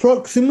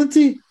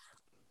proximity.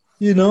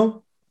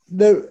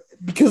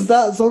 Because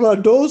that's on our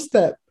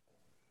doorstep.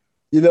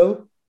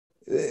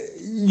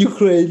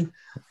 Ukraine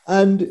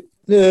and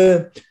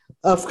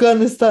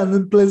Afghanistan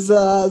and places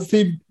that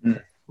seem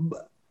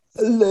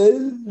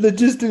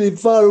logistically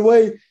far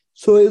away.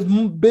 So it's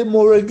a bit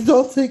more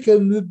exotic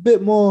and a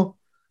bit more,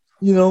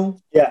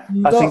 Yeah,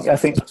 I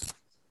think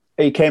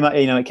it came up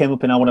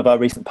in one of our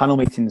recent panel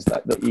meetings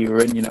that you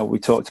were in. We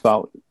talked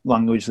about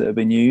language that have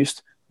been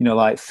used.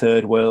 Like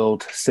third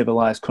world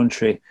civilized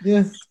country.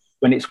 Yeah.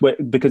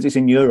 Because it's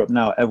in Europe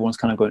now, everyone's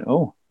kind of going,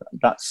 oh,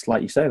 that's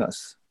like you say,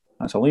 that's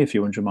only a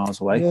few hundred miles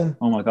away. Yeah.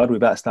 Oh my God, we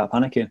better start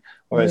panicking.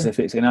 Whereas if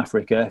it's in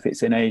Africa, if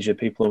it's in Asia,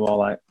 people are more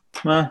like,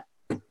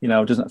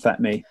 it doesn't affect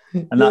me.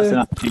 And that's an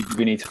attitude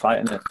we need to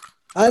fight in it.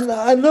 And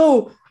I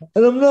know,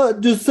 and I'm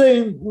not just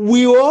saying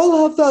we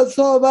all have that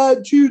sort of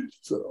attitude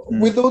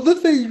with other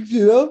things,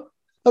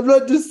 I'm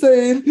not just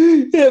saying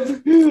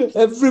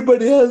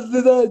everybody has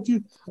this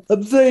attitude.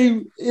 I'm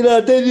saying in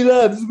our daily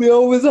lives, we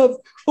always have,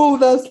 oh,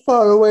 that's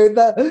far away,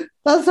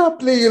 that's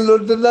happening in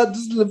London, that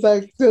doesn't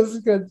affect us.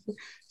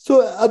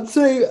 So I'm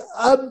saying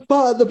I'm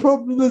part of the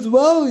problem as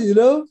well,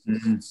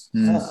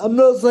 I'm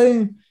not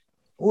saying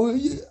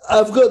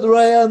I've got the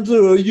right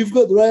answer or you've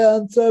got the right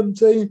answer. I'm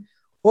saying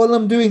all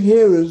I'm doing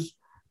here is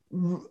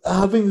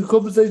having a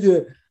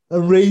conversation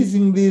and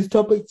raising these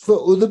topics for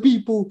other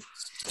people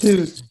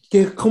to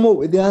come up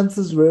with the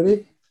answers,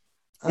 really.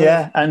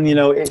 And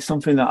it's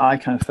something that I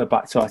kind of fed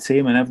back to our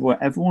team, and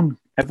everyone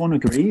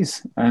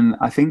agrees. And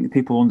I think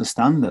people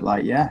understand that,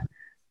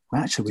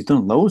 we've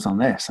done loads on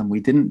this, and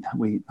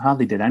we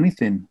hardly did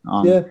anything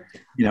on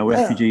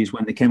refugees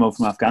when they came over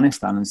from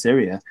Afghanistan and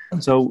Syria.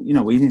 So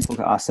we need to look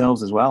at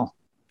ourselves as well.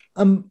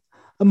 And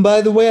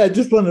by the way, I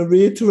just want to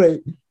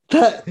reiterate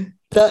that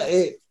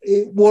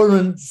it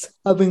warrants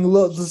having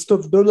lots of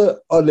stuff done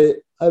on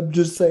it. I'm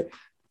just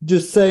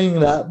saying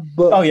that.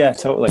 But oh yeah,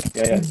 totally,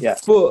 yeah.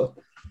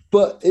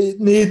 but it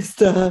needs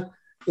to.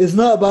 It's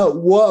not about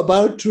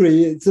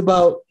whataboutery. It's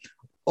about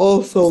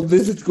also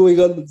this is going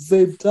on at the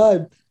same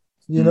time,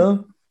 you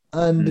know.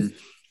 And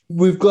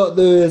we've got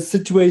the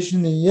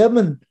situation in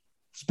Yemen.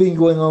 It's been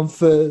going on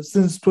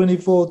since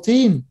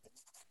 2014,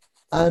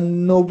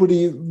 and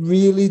nobody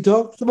really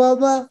talks about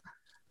that.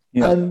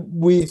 Yeah. And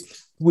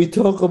we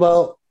talk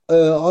about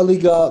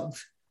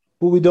oligarchs,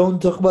 but we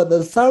don't talk about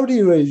the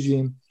Saudi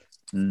regime,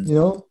 you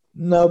know,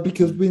 now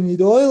because we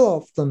need oil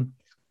off them.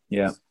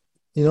 Yeah.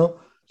 You know,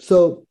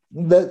 so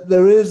that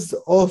there is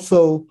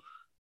also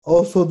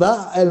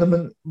that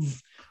element,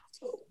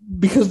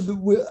 because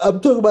I'm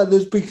talking about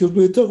this because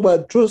we're talking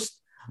about trust.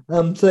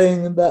 I'm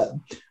saying that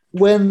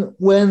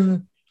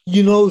when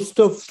you know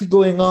stuff's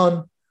going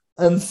on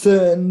and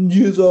certain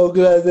news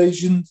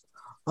organizations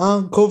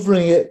aren't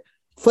covering it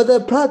for their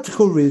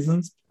practical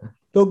reasons,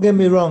 don't get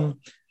me wrong,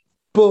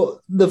 but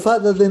the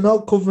fact that they're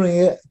not covering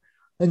it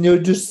and you're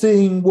just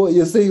seeing what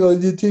you're seeing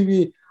on your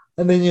TV,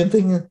 and then you're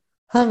thinking,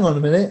 hang on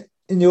a minute,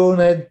 in your own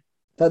head,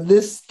 that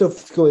this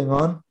stuff's going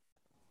on,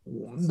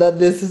 that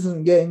this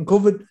isn't getting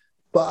covered.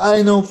 But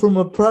I know from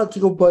a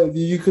practical point of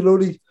view, you can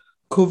only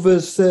cover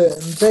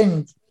certain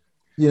things,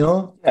 you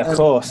know? Yeah, of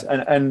course.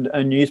 And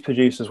news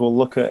producers will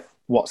look at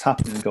what's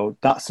happening and go,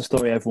 that's the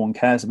story everyone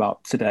cares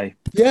about today.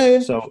 Yeah.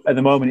 So at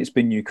the moment, it's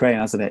been Ukraine,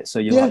 hasn't it? So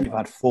you've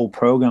had full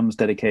programs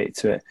dedicated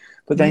to it.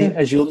 But then,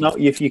 as you'll know,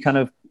 if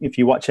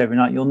you watch every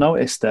night, you'll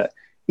notice that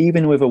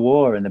even with a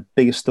war and the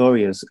biggest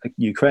story is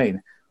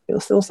Ukraine, it'll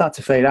still start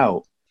to fade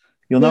out.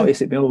 You'll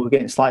notice it. We're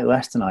getting slightly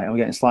less tonight, and we're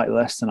getting slightly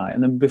less tonight,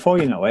 and then before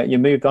you know it, you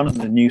moved on to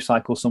the news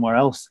cycle somewhere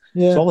else.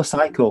 Yeah. It's all a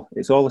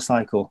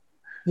cycle.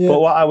 Yeah. But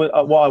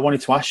what I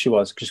wanted to ask you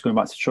was, just going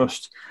back to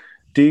trust,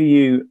 do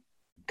you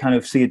kind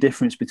of see a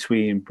difference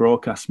between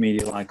broadcast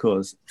media like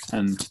us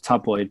and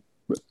tabloid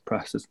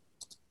presses?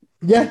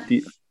 Yeah.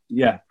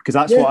 Because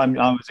that's what I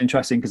was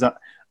interested in, because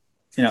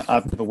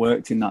I've never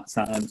worked in that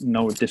side.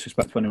 No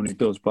disrespect to anyone who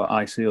does, but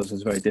I see us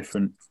as very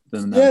different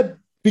than that. Yeah,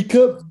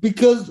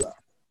 because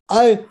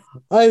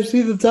I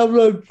see the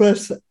tabloid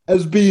press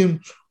as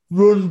being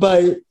run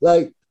by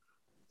like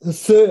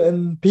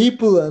certain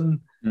people,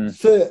 and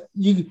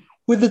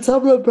with the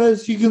tabloid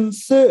press you can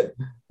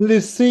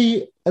certainly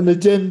see an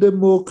agenda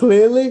more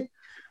clearly.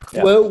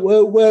 Yeah.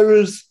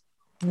 Whereas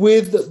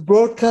with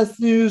broadcast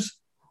news,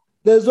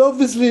 there's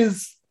obviously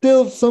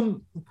still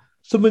some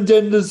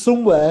agendas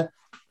somewhere,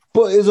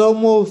 but it's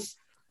almost,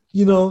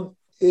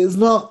 it's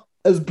not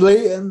as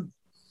blatant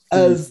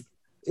as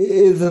it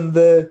is in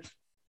the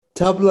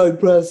tabloid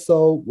press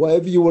or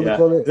whatever you want to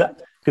call it.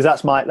 Because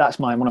that's one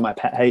of my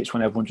pet hates,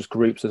 when everyone just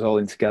groups us all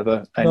in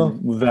together,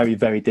 and we're very,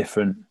 very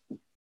different.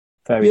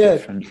 Very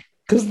different.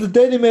 Because the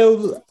Daily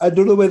Mail, I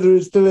don't know whether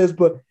it still is,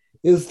 but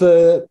is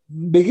the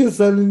biggest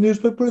selling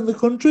newspaper in the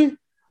country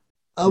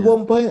at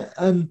one point.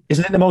 And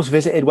isn't it the most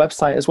visited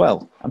website as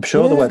well? I'm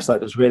sure the website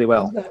does really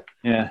well.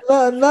 Yeah.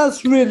 And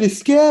that's really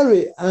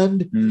scary.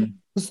 And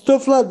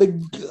stuff like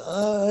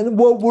and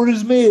what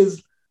worries me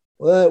is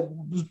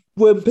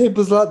when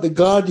papers like The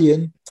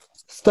Guardian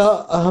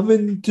start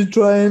having to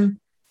try and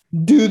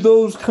do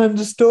those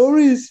kinds of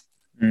stories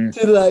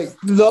to like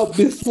not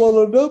be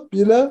swallowed up,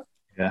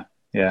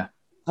 Yeah.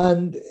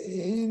 And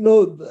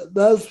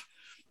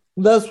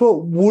that's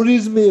what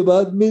worries me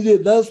about media.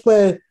 That's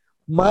where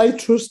my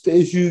trust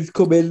issues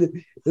come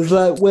in. It's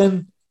like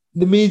when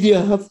the media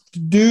have to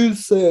do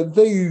certain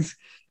things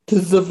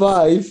to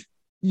survive,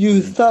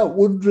 you start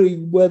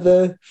wondering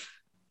whether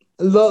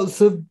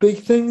lots of big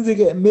things are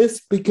getting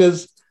missed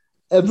because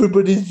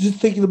everybody's just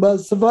thinking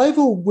about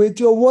survival,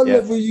 which on one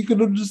level you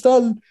can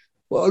understand,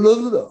 but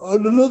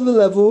on another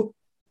level,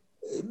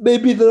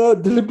 maybe they're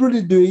not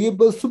deliberately doing it,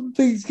 but some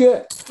things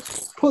get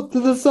put to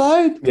the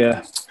side.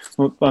 Yeah.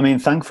 Well, I mean,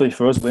 thankfully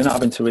for us, we're not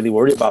having to really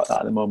worry about that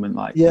at the moment.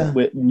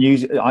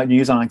 News on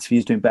ITV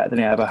is doing better than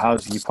it ever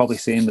has. You've probably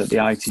seen that the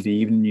ITV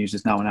Evening News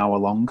is now an hour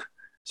long.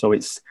 So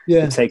it's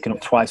taken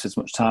up twice as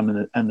much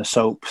time, and the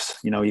soaps,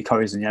 your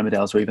Corries and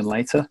Emmerdales, are even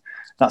later.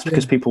 That's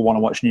because people want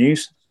to watch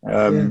news.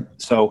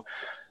 So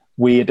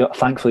we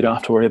thankfully don't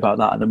have to worry about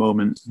that at the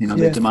moment.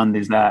 The demand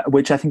is there,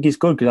 which I think is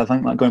good, because I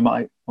think, like, going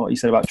back to what you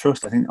said about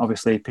trust, I think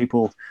obviously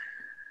people,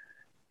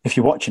 if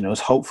you're watching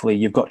us, hopefully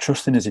you've got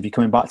trust in us. If you're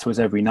coming back to us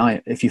every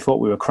night, if you thought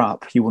we were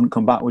crap, you wouldn't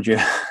come back, would you?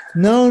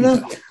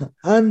 No.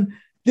 And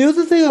the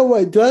other thing I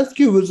wanted to ask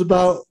you was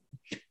about,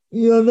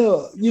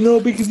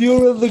 because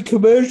you're on the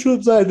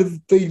commercial side of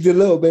things a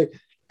little bit,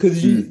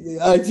 because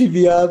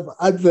ITV have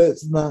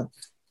adverts and that.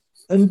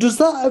 And does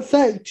that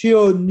affect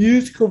your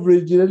news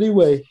coverage in any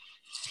way?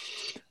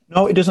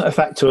 No, it doesn't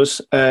affect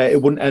us.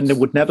 It wouldn't, and it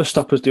would never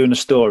stop us doing a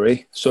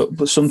story.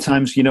 But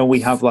sometimes,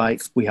 we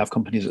have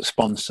companies that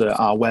sponsor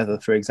our weather,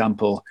 for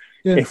example.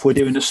 Yeah. If we're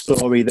doing a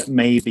story that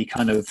maybe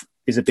kind of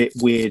is a bit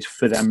weird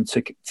for them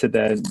to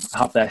then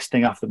have their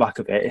sting off the back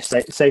of it.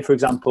 Say for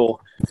example,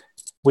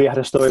 we had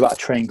a story about a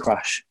train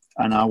crash,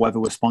 and our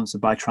weather was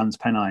sponsored by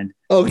TransPennine.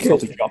 Okay. We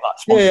probably got that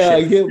sponsorship. Yeah,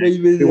 I get what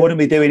you mean. We wouldn't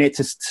be doing it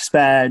to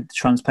spare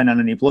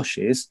TransPennine any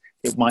blushes.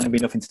 It might not be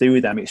nothing to do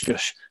with them. It's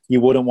just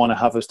you wouldn't want to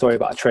have a story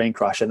about a train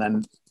crash and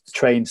then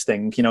train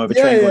sting, you know, of a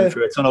train going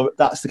through a tunnel.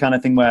 That's the kind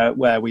of thing where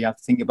we have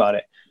to think about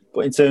it.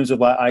 But in terms of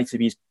like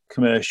ITV's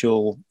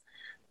commercial,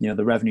 you know,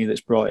 the revenue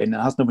that's brought in,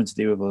 it has nothing to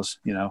do with us.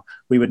 You know,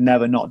 we would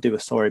never not do a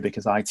story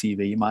because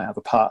ITV might have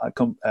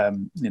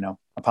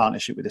a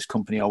partnership with this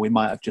company, or we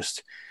might have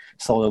just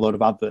sold a load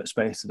of advert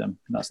space to them.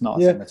 That's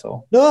not a thing at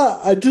all. No,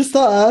 I just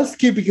thought I'd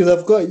ask you because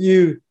I've got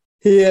you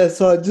here,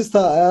 so I just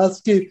thought I'd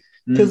ask you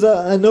because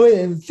I know it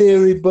in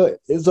theory, but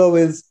it's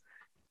always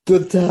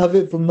good to have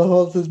it from the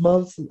horse's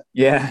mouth.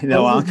 Yeah,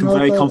 no, I can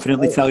very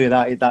confidently tell you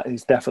that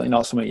is definitely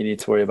not something you need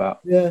to worry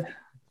about. Yeah,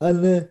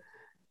 and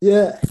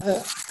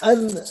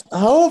and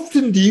how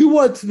often do you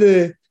watch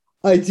the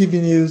ITV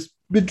News?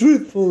 Be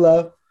truthful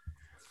now.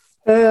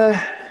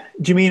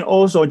 Do you mean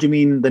us or do you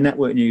mean the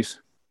network news?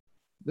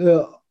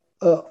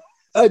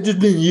 I just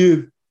mean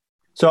you.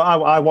 So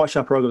I watch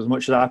our program as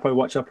much as I probably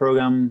watch our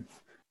program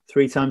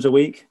 3 times a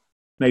week.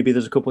 Maybe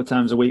there's a couple of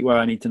times a week where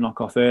I need to knock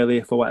off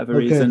earlier for whatever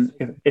reason.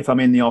 If I'm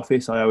in the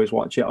office, I always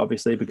watch it,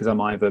 obviously, because I'm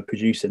either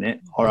producing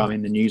it or I'm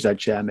in the news ed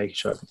chair making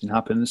sure everything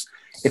happens.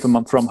 If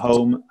I'm from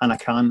home and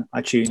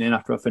I tune in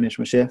after I finish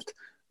my shift.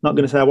 Not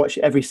going to say I watch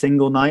it every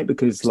single night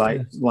because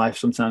like life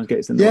sometimes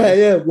gets in the way.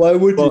 Yeah, why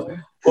would you?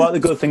 What the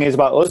good thing is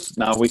about us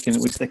now, we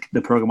stick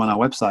the program on our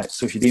website.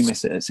 So if you do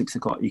miss it at 6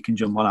 o'clock, you can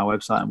jump on our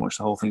website and watch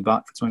the whole thing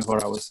back for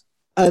 24 hours.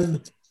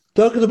 And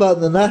talking about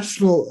the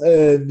national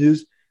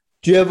news,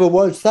 do you ever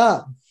watch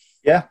that?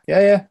 Yeah,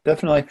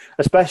 definitely.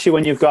 Especially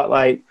when you've got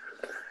like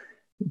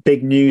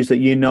big news that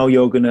you know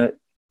you're going to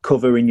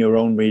cover in your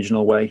own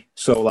regional way.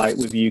 So like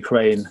with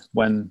Ukraine,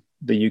 when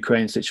the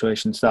Ukraine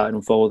situation started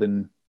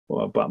unfolding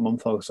about a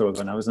month or so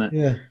ago now, isn't it?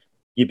 Yeah.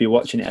 You'd be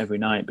watching it every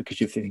night because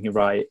you're thinking,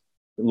 right,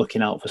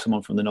 looking out for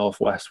someone from the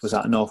Northwest. Was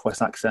that a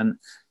Northwest accent?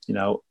 You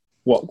know,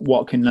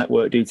 what can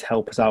network do to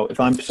help us out? If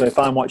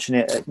I'm watching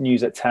it at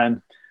news at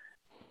 10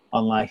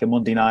 on like a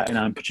Monday night and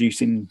I'm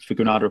producing for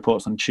Granada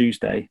Reports on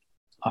Tuesday,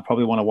 I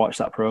probably want to watch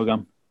that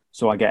program.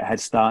 So I get a head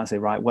start and say,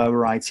 right, where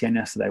were ITN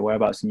yesterday?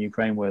 Whereabouts in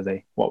Ukraine were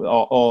they?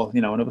 Or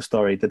you know, another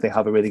story, did they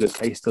have a really good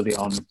case study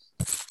on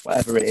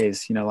whatever it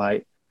is, you know,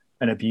 like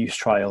an abuse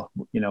trial?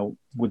 You know,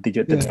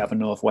 did they have a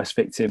Northwest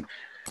victim?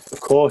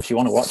 Of course, you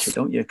want to watch it,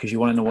 don't you? Because you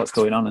want to know what's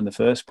going on in the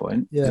first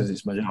point, because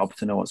it's my job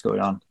to know what's going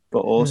on. But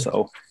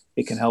also,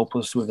 it can help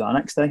us with our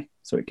next day,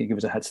 so it can give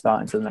us a head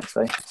start into the next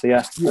day. So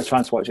I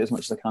try to watch it as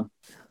much as I can.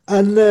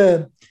 And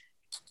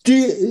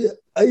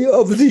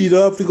obviously you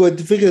don't have to go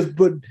into figures,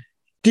 but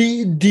do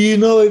you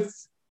know if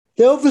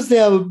they obviously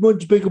have a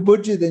much bigger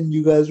budget than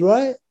you guys,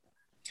 right?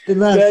 They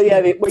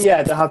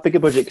have bigger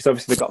budget because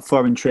obviously they've got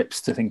foreign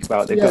trips to think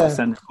about. They've got to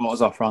send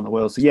reporters off around the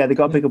world. So they've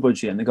got a bigger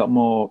budget and they've got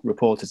more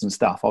reporters and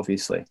staff,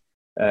 obviously.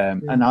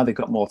 And now they've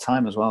got more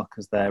time as well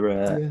because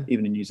their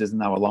evening news is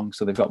an hour long,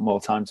 so they've got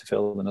more time to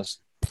fill than us.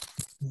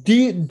 Do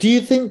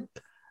you think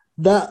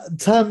that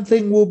time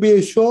thing will be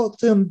a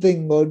short-term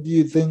thing, or do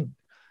you think?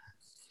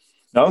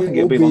 No, I think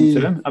it'll be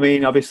long-term. I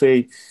mean,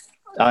 obviously,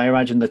 I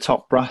imagine the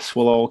top brass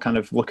will all kind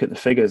of look at the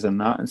figures and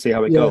that and see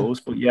how it goes.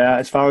 But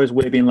as far as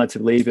we're being led to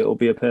believe, it'll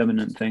be a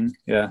permanent thing.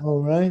 Yeah. All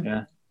right.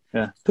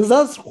 Yeah. Because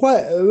that's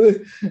quite,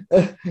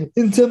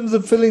 in terms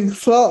of filling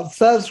slots,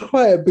 that's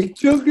quite a big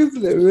chunk,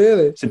 isn't it,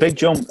 really? It's a big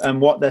jump.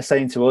 And what they're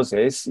saying to us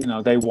is, you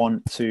know, they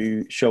want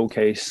to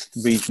showcase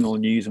regional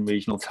news and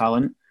regional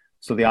talent.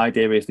 So the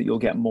idea is that you'll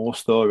get more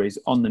stories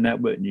on the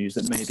network news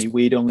that maybe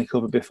we'd only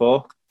covered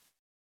before.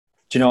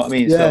 Do you know what I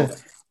mean? Yeah. So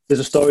there's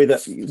a story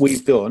that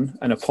we've done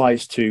and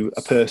applies to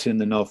a person in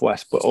the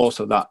Northwest, but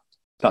also that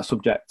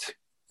subject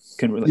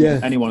can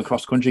relate. Anyone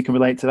across the country can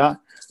relate to that.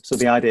 So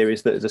the idea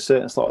is that there's a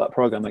certain slot of that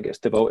program that gets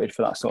devoted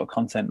for that sort of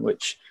content,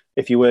 which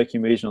if you work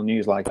in regional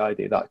news like I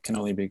do, that can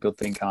only be a good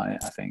thing, can't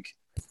it, I think?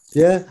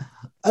 Yeah.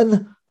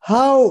 And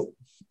how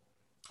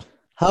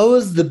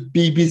has the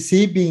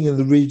BBC being in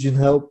the region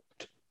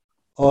helped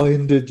or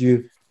hindered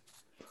you?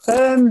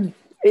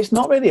 It's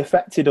not really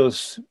affected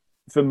us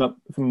from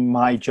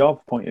my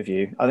job point of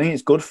view. I think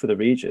it's good for the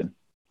region.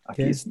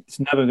 It's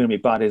never going to be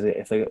bad, is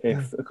it,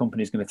 if a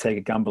company's going to take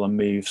a gamble and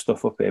move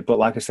stuff up here? But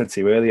like I said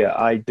to you earlier,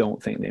 I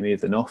don't think they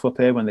moved enough up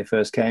here when they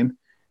first came.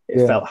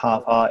 It felt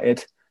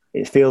half-hearted.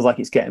 It feels like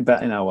it's getting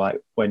better now.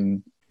 Like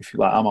I'm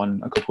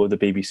on a couple of the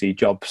BBC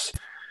jobs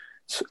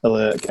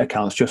alert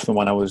accounts just from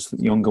when I was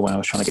younger, when I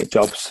was trying to get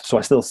jobs. So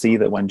I still see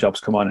that when jobs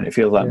come on, and it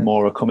feels like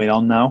more are coming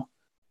on now.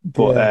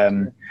 But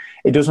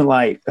it doesn't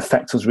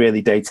affect us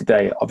really day to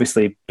day.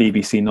 Obviously,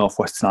 BBC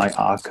Northwest Tonight,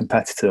 our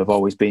competitor, have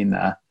always been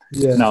there.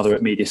 Yeah. Now they're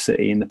at Media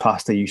City. In the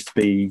past, they used to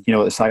be,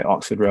 at the site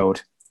Oxford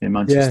Road in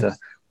Manchester. Yeah.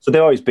 So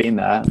they've always been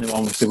there. And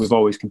obviously, we've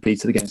always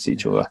competed against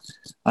each other.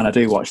 And I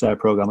do watch their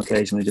programme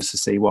occasionally just to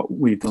see what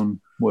we've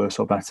done worse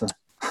or better.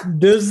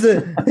 Does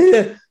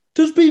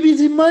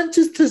BBC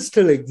Manchester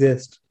still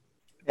exist?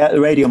 Yeah,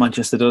 the Radio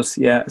Manchester does.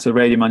 Yeah, so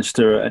Radio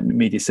Manchester at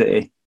Media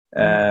City.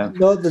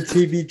 Not the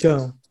TV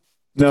channel.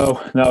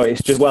 No,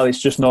 it's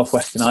just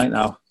Northwest Tonight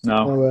now.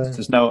 No, right.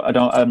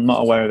 I'm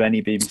not aware of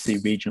any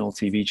BBC regional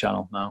TV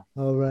channel now.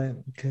 Oh, right,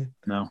 okay.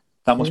 No,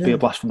 that must be a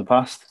blast from the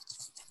past.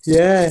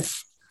 Yeah.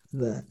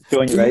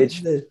 Showing your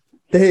age.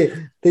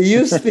 There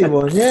used to be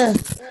one, yeah.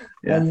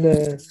 Yeah. And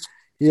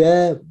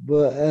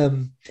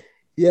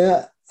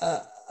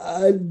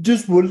I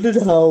just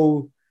wondered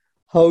how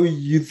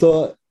you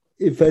thought,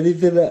 if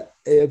anything, that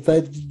it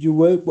affected your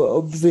work, but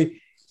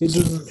obviously it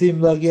doesn't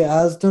seem like it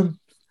has done.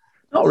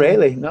 Not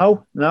really.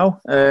 No.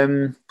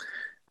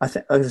 I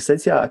think, as I said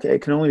to you,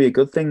 it can only be a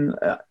good thing.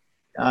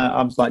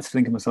 I like to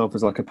think of myself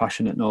as like a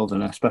passionate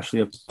Northerner, especially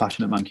a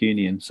passionate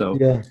Mancunian. So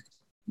Yeah.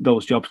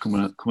 those jobs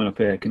coming up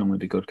here can only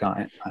be good, can't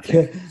it? I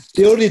think. Yeah.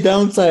 The only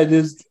downside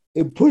is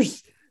it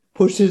pushes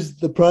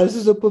the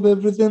prices up of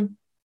everything.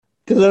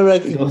 Because I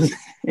reckon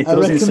it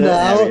does in certain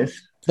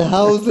areas. The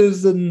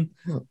houses and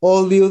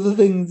all the other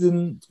things.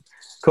 And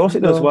of course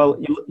it does. Well,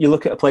 you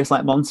look at a place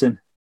like Monton.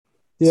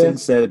 Yeah.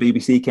 Since the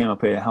BBC came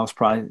up here, house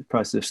prices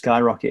have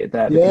skyrocketed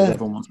there because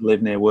everyone wants to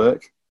live near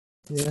work.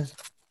 Yeah.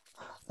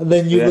 And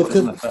then you look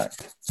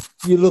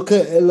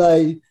at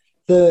like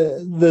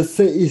the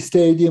City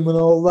Stadium and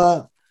all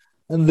that,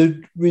 and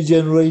the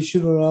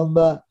regeneration around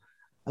that,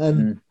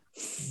 and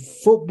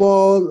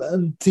football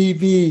and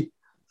TV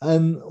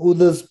and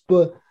others.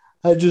 But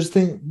I just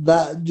think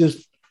that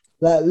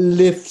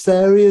lifts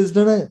areas,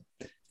 doesn't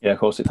it? Yeah, of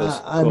course it does.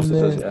 Of course it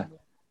does. Yeah,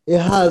 it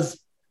has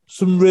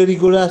some really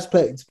good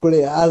aspects, but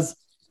it has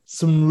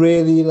some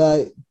really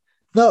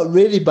not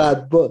really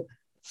bad, but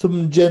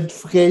some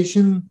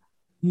gentrification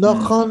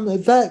knock-on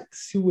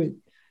effects.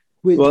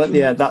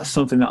 That's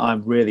something that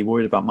I'm really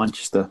worried about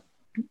Manchester,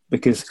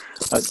 because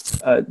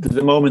at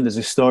the moment there's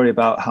a story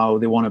about how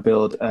they want to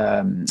build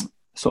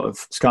sort of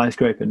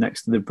skyscraper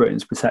next to the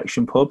Britain's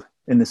Protection pub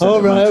in the centre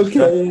of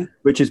Manchester,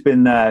 which has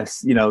been there,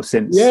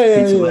 since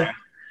Peterloo.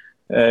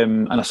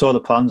 And I saw the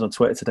plans on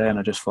Twitter today, and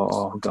I just thought,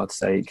 oh, for God's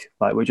sake,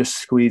 like we're just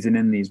squeezing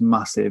in these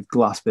massive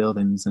glass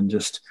buildings and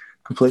just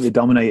completely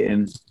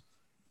dominating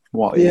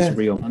what is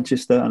real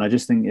Manchester. And I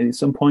just think at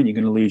some point you're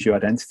going to lose your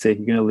identity.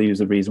 You're going to lose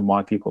the reason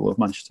why people love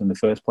Manchester in the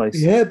first place.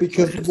 Yeah,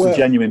 because it's a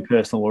genuine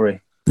personal worry.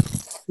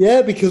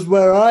 Yeah, because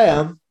where I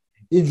am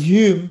in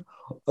Hume,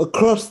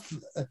 across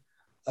the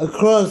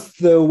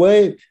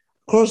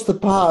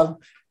park,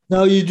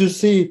 now you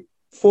just see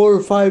 4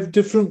 or 5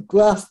 different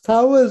glass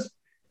towers.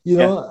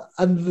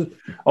 And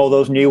all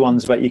those new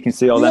ones, but you can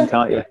see all them,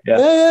 can't you?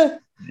 Yeah.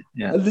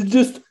 And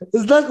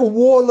it's like a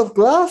wall of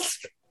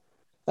glass,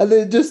 and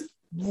it just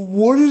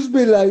worries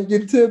me, like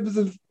in terms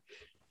of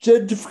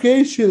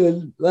gentrification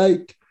and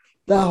like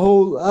that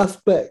whole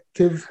aspect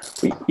of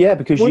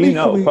because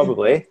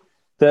probably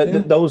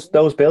that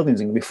those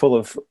buildings are going to be full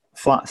of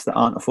flats that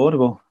aren't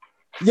affordable.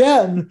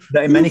 Yeah, and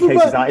that in many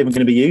cases aren't even going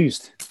to be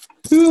used.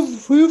 Who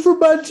from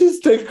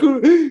Manchester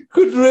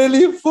could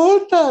really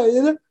afford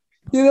that?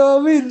 You know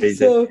what I mean?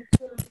 So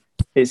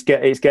it's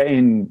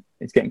getting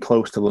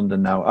close to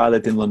London now. I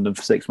lived in London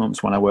for 6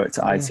 months when I worked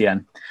at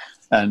ITN,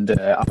 and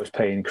I was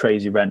paying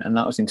crazy rent, and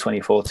that was in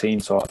 2014.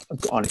 So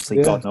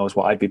honestly, God knows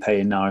what I'd be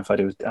paying now if I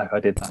did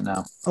that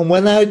now. And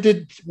when I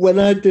did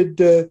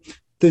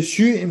the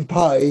shooting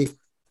party,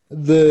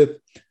 the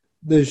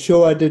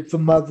show I did for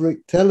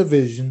Maverick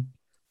Television,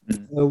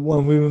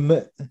 when we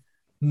were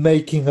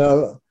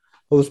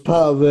I was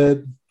part of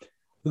a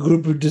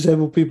group of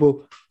disabled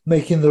people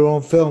making their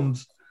own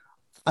films,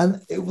 and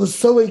it was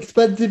so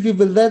expensive.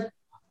 Even then,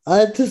 I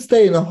had to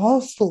stay in a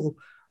hostel,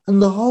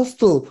 and the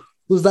hostel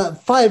was like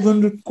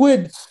 500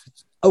 quid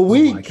a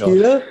week,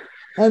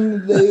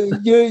 and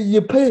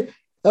you pay.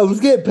 I was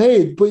getting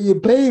paid, but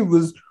your pay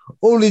was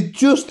only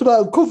just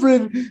about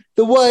covering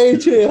the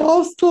YHA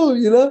hostel,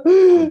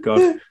 Oh God!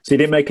 So you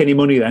didn't make any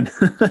money then?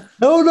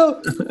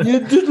 No, you're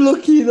just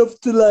lucky enough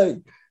to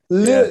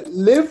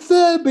live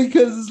there,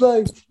 because it's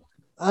like,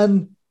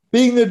 and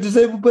being a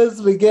disabled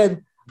person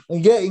again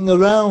and getting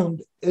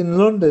around in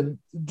London,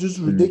 just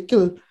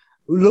ridiculous.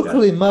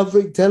 Luckily,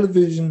 Maverick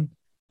Television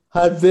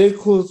had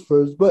vehicles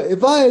for us, but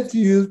if I had to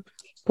use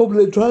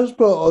public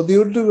transport or the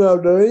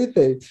underground or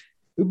anything, it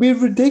would be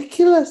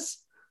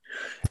ridiculous.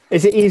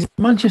 Is it easy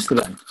in Manchester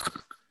then?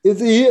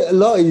 It's a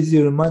lot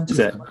easier in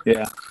Manchester.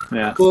 Yeah.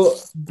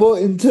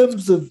 But in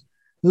terms of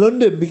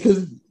London,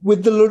 because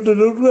with the London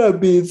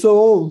Underground being so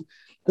old,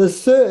 there's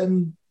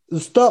certain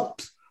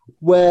stops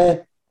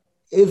where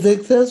it's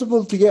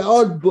accessible to get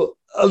on, but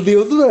on the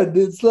other end,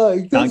 it's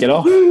like can't get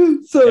off.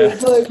 So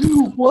it's like,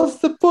 what's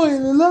the point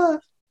in that?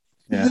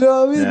 Yeah. You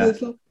know what I mean?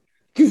 Yeah.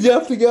 Because you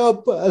have to get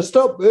up a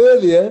stop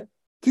earlier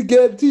to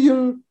get to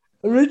your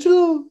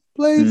original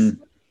place.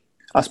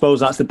 I suppose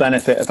that's the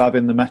benefit of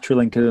having the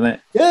Metrolink, isn't it?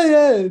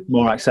 Yeah.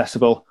 More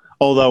accessible.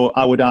 Although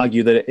I would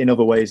argue that in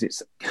other ways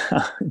it's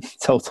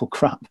total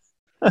crap.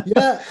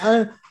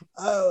 Yeah.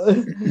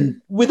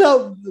 With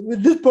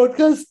this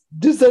podcast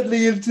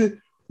descending into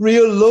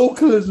real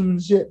localism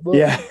and shit. But,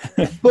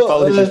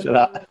 apologies for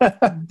that.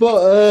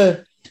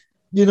 But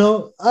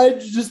I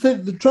just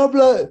think the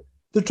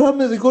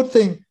tram is a good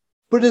thing,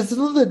 but it's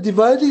another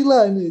dividing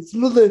line. It's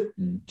another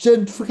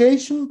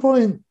gentrification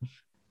point.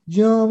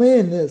 You know what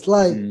I mean? It's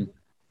like,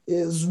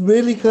 it's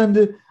really kind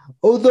of,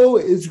 although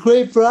it's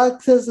great for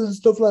access and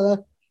stuff like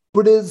that,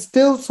 but it's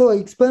still so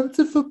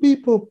expensive for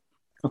people.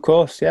 Of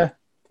course, yeah.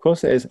 Of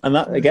course it is. And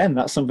that, again,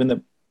 that's something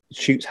that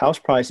shoots house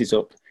prices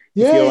up.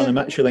 if you're on a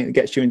Metrolink that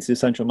gets you into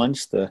central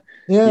Manchester,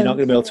 you're not going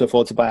to be able to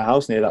afford to buy a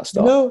house near that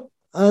stop. No,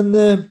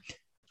 and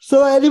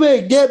so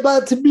anyway, get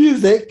back to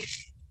music.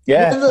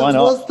 Yeah, why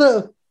not?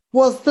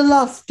 What's the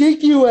last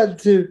gig you went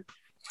to?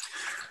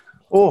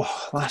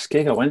 Oh, last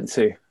gig I went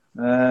to.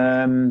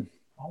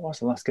 What was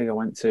the last gig I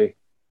went to?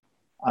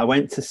 I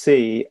went to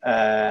see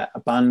a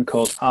band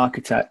called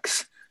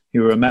Architects,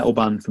 who were a metal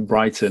band from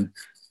Brighton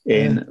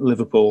in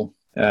Liverpool,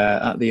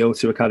 at the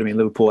O2 Academy in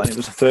Liverpool. And it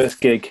was the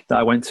first gig that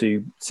I went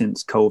to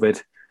since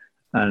COVID.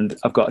 And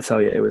I've got to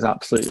tell you, it was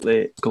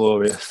absolutely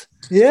glorious.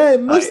 Yeah,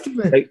 it must have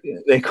been.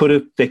 They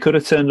could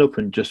have turned up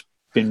and just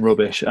been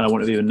rubbish, and I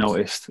wouldn't have even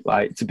noticed.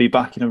 Like, to be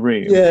back in a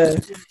room. Yeah.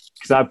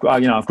 Because I've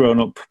grown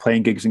up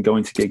playing gigs and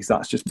going to gigs.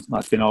 That's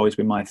always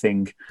been my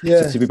thing.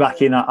 Yeah. So to be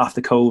back in that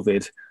after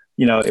COVID,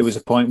 it was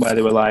a point where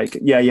they were like,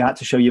 yeah, you had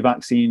to show your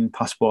vaccine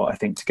passport, I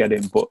think, to get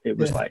in, but it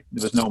was like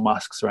there was no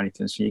masks or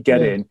anything. So you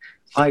get in,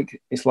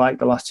 it's like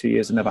the last 2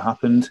 years have never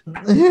happened,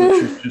 which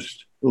was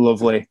just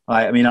lovely.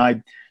 I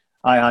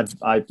had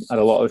a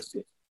lot of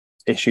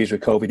issues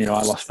with COVID.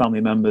 I lost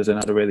family members and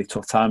had a really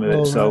tough time of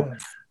it.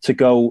 To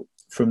go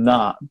from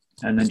that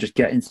and then just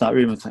get into that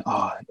room and think,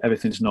 oh,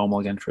 everything's normal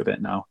again for a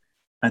bit now.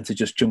 And to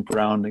just jump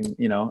around and,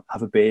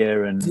 have a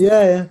beer. And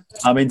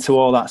I'm into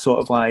all that sort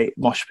of like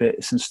mosh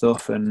pits and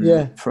stuff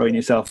and throwing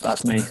yourself.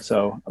 That's me.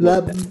 So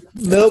like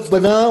melt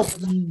banana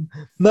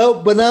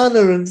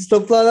and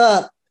stuff like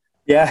that.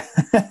 Yeah.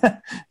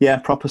 Yeah,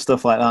 proper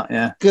stuff like that.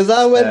 Yeah. Because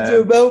I went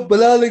to a melt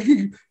banana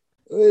gig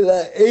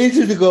like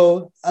ages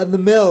ago at the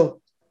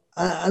mill.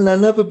 And I've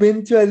never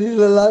been to anything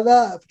like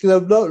that because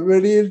I'm not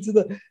really into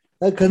that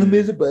kind of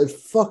music, but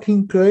it's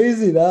fucking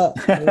crazy, that.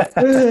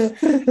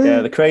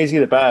 Yeah, the crazier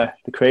the better.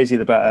 The crazier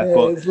the better.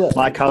 Yeah, but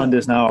my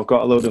calendars now, I've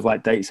got a load of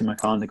like dates in my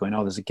calendar going,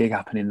 oh, there's a gig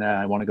happening there.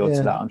 I want to go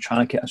to that. I'm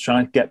trying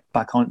to get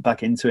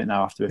back into it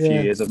now after a few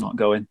years of not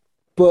going.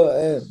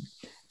 But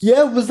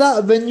was that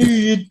a venue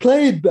you'd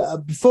played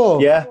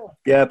before? Yeah,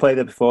 I played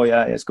there before.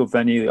 Yeah, it's a good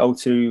venue.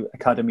 O2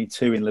 Academy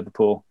 2 in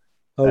Liverpool.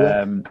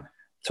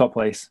 Top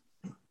place.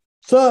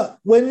 So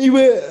when you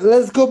were,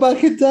 let's go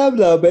back in time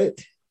now a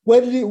bit.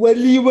 When you were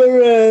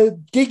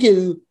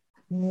gigging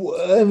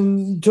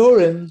and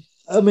touring,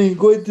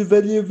 going to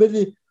venue,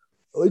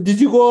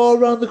 did you go all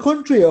around the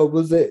country or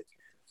was it?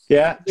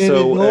 Yeah,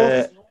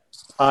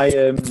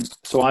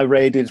 I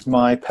raided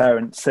my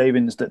parents'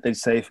 savings that they'd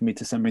saved for me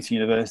to send me to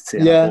university.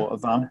 And I bought a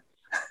van.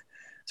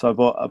 So I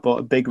bought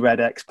a big red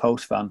X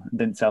Post van and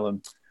didn't tell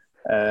them.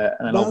 And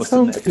then all of a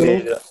sudden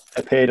it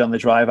appeared on the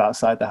drive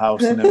outside the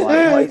house, and they were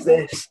like, what is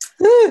this?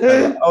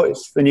 Like, oh,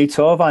 it's the new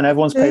tour van.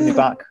 Everyone's paid me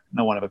back.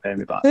 No one ever paid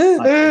me back.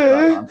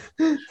 And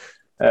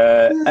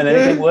then it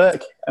didn't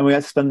work, and we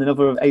had to spend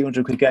another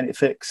 800 quid getting it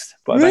fixed.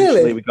 But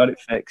eventually we got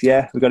it fixed.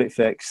 Yeah, we got it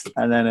fixed.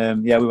 And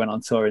then, we went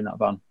on tour in that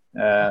van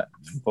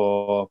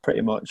for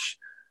pretty much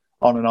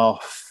on and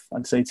off,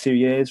 I'd say 2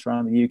 years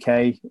around the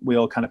UK. We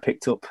all kind of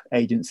picked up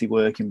agency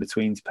work in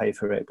between to pay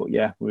for it. But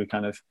yeah, we were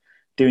kind of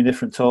doing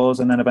different tours,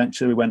 and then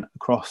eventually we went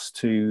across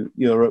to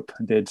Europe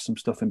and did some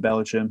stuff in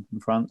Belgium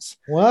and France.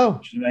 Wow,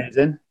 which is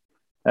amazing.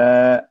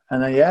 And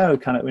then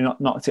we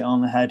knocked it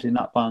on the head in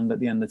that band at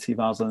the end of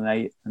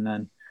 2008, and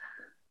then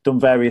done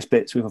various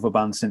bits with other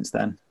bands since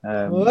then.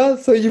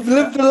 So you've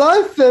lived a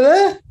life then,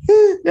 eh?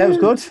 Yeah, it was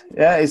good.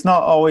 Yeah, it's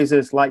not always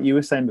as, like you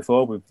were saying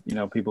before, with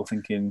people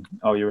thinking,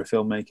 oh, you're a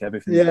filmmaker,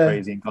 everything's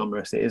crazy and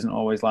glamorous. It isn't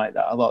always like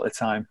that. A lot of the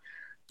time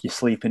you're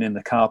sleeping in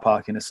the car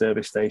park in a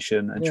service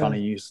station and trying to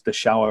use the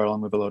shower along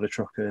with a load of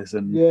truckers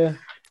and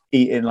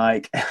eating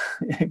like,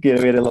 we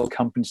had a little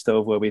camping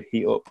stove where we'd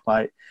heat up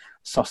like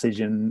sausage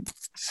and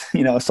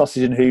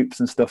hoops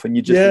and stuff, and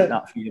you just eat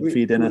that for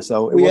your dinner.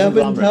 So it wasn't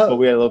glamorous, but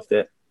we loved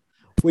it.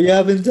 We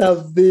haven't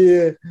had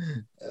the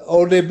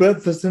all-day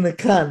breakfast in a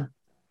can.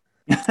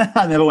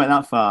 I never went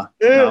that far.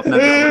 No, I've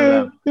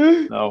never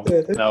done one of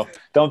them. No.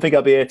 Don't think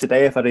I'd be here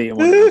today if I'd eaten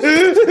one of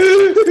those.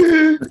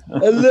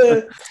 And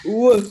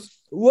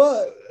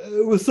what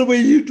was somebody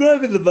you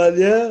driving the van?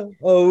 Yeah.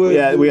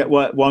 We had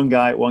one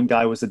guy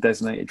was the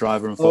designated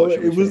driver.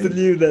 Unfortunately, it wasn't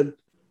you then.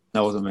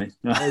 That wasn't me.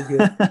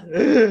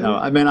 Okay. No,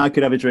 I mean I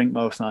could have a drink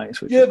most nights.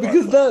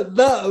 Because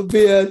that would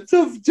be a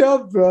tough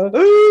job, bro.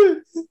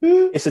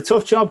 It's a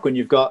tough job when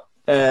you've got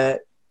 5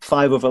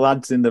 other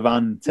lads in the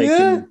van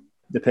taking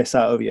the piss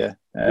out of you.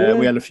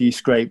 We had a few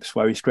scrapes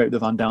where we scraped the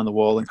van down the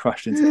wall and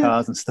crashed into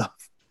cars and stuff.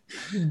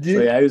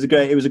 It was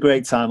a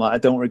great time. Like, I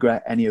don't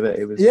regret any of it.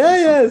 It was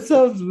it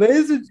sounds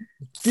amazing.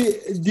 Do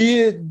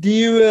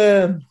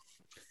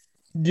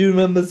you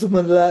remember some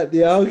of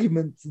the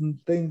arguments and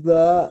things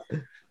like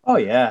that? Oh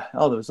yeah,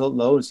 there was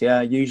loads. Yeah,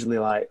 usually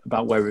like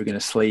about where we were going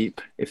to sleep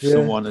if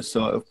someone has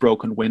sort of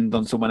broken wind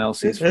on someone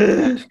else's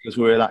because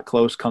we were that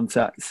close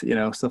contact,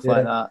 stuff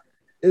like that.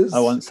 I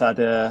once had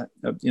a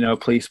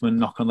policeman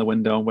knock on the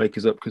window and wake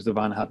us up because the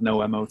van had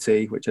no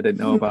MOT, which I didn't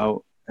know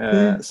about.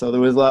 So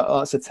there was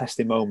lots of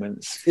testing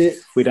moments.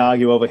 We'd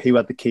argue over who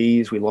had the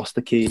keys. We lost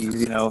the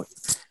keys.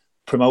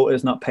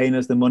 Promoters not paying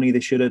us the money they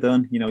should have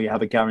done. You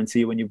have a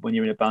guarantee when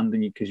you're in a band,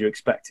 and because you're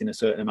expecting a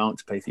certain amount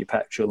to pay for your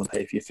petrol and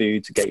pay for your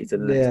food to get you to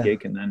the next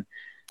gig, and then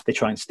they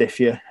try and stiff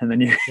you, and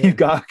then you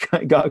got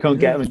to go and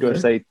get them and go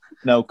and say,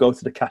 no, go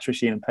to the cash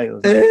machine and pay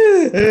us.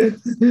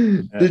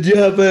 Did you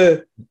have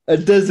a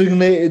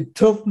designated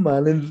tough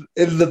man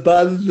in the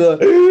band?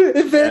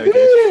 If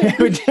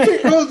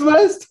it goes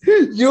west,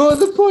 you're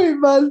the point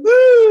man.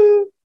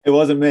 It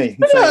wasn't me.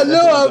 That's what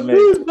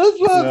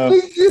I'm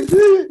thinking.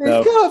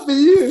 It can't be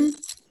you.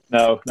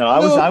 No, I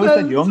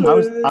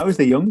was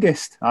the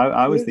youngest.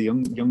 I was the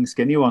young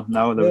skinny one.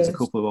 No, there was a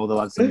couple of older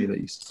lads than me that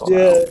used to sort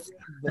that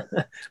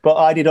out. But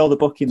I did all the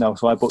booking though,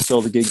 so I booked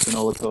all the gigs and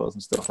all the tours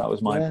and stuff. That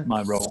was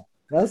my role.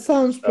 That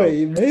sounds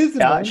pretty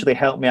amazing. It actually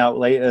helped me out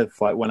later,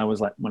 like when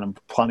I'm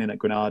planning at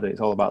Granada.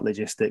 It's all about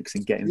logistics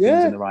and getting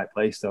things in the right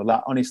place. So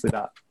that honestly,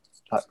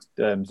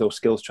 those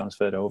skills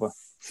transferred over.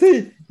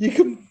 See, you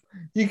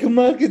can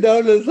mark it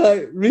down as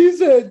like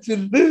research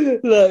and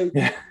like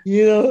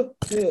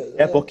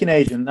booking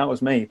agent. That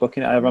was me.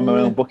 I ran my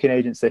own booking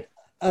agency,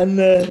 and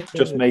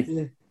just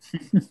me.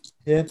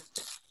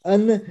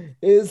 And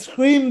it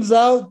screams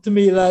out to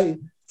me like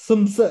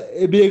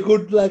it'd be a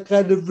good like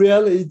kind of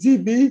reality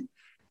TV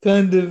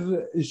kind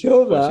of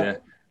show.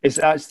 That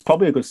it's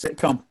probably a good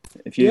sitcom.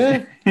 If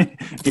you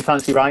if you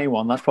fancy writing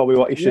one, that's probably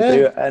what you should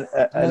do. An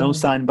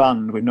unsigned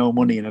band with no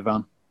money in a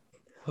van.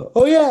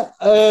 Oh yeah,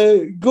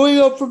 going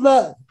up from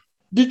that,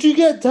 did you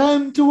get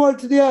time to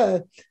watch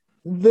the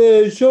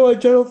show on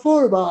Channel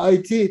 4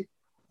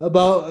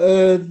 about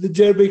the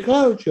Jeremy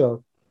Kyle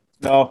show?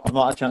 No, I've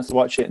not had a chance to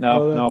watch it.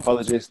 No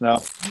apologies. No,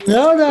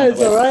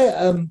 it's all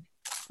right.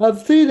 I've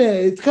seen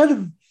it. It's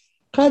kind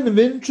of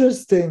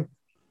interesting,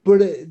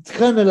 but it's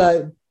kind of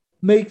like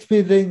makes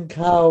me think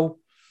how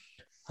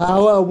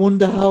I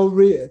wonder how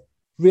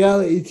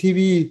reality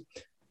TV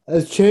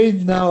has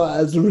changed now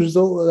as a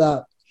result of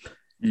that.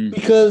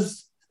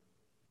 Because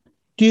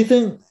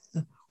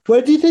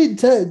where do you think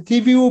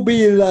TV will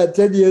be in like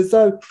 10 years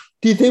time?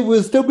 Do you think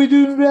we'll still be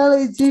doing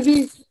reality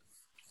TV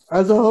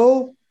as a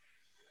whole?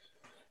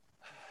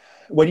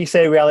 When you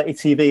say reality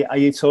TV, are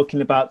you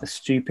talking about the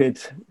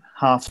stupid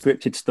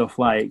half-scripted stuff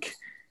like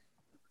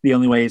The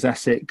Only Way is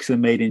Essex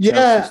and Made in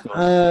Chelsea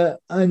stuff?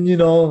 And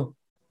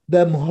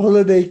them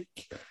holiday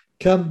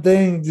camp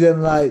things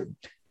and like,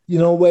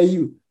 where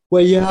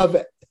you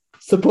have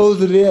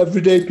supposedly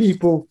everyday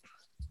people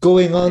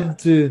going on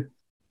to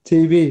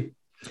TV.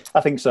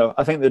 I think so.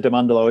 I think the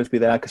demand will always be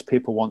there because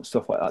people want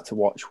stuff like that to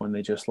watch when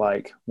they just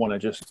like want to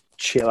just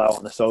chill out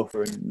on the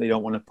sofa and they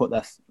don't want to put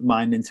their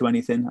mind into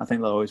anything. I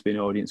think there'll always be an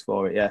audience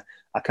for it. Yeah,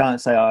 I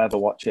can't say I ever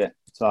watch it,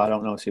 so I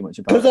don't know too much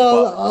about it.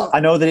 But I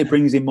know that it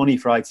brings in money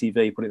for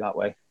ITV. Put it that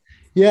way.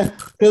 Yeah,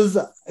 because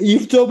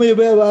you've told me a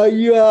bit about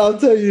you. I'll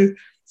tell you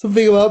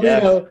something about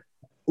me.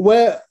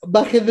 Where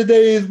back in the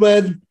days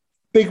when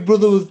Big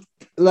Brother was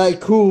like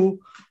cool,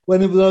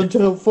 when it was on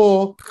Channel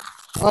 4,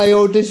 I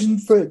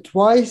auditioned for it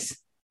twice.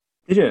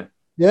 Did you?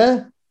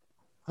 Yeah.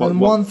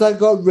 Once I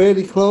got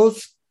really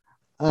close.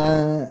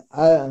 How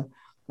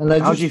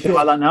do you feel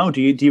about that now?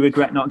 Do you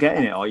regret not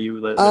getting it? Or are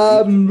you?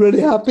 I'm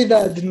really happy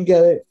that I didn't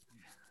get it.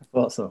 I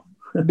thought so.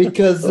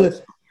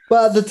 Because,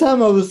 but at the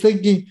time I was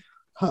thinking,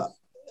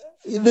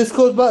 this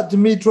goes back to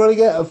me trying to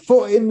get a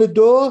foot in the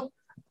door.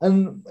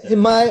 And in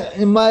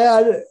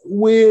my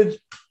weird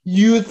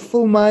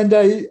youthful mind,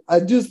 I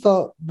just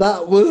thought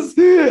that was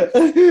a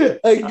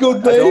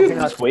good way. I don't think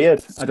that's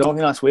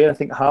weird. I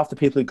think half the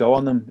people who go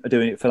on them are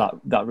doing it for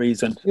that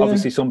reason. Yeah.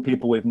 Obviously, some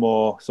people with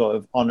more sort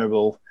of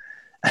honourable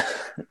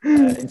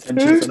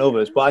intentions than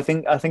others. But I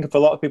think for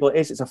a lot of people,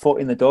 it's a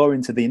foot in the door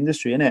into the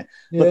industry, isn't it?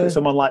 Yeah. Look at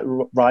someone like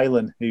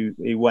Rylan, who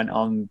went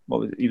on.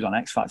 He was on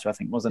X Factor, I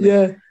think, wasn't he?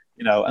 Yeah.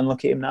 And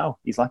look at him now.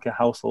 He's like a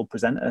household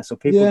presenter. So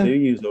people do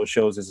use those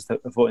shows as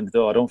a foot in the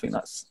door. I don't think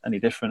that's any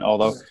different.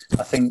 Although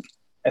I think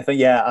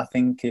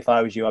if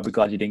I was you, I'd be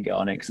glad you didn't get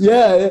on it.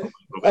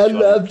 And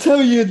I'm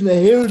telling you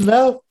here and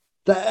now,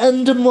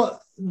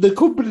 the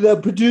company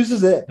that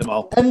produces it,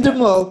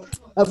 Endemol,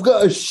 I've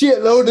got a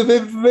shitload of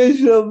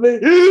information on me.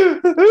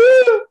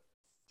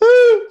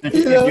 If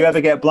you ever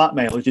get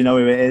blackmailed, do you know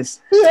who it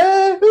is?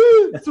 Yeah,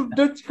 some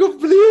Dutch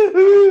company.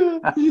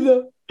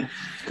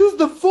 Because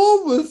the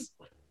form was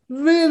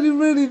really,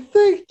 really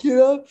thick,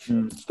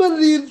 Spent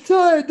the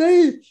entire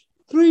day.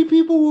 3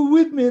 people were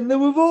with me and they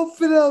were all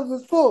filling out the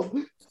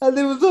form and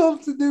it was all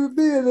to do with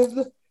me and I was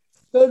like,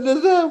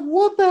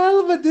 what the hell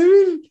am I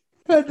doing?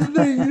 Kind of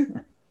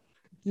thing.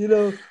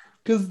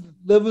 Because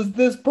there was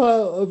this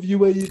part of you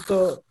where you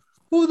thought,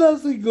 oh,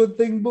 that's a good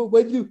thing, but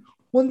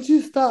once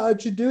you start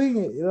actually doing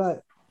it, you're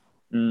like,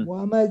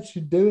 what am I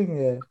actually doing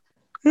here?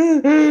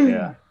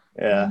 Yeah.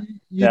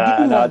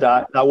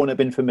 That wouldn't have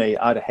been for me.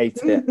 I'd have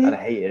hated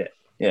it.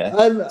 Yeah.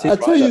 And I'll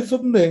tell you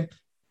something.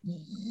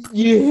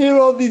 You hear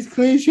all these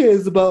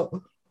cliches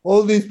about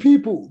all these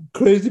people,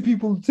 crazy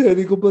people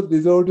turning up at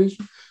these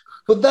auditions,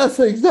 but that's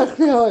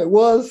exactly how it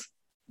was,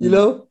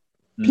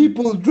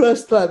 People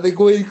dressed like they're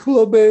going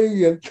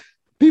clubbing and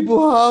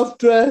people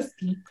half-dressed,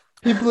 and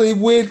people in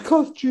weird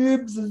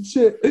costumes and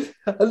shit.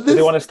 And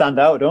they want to stand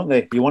out, don't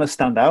they? You want to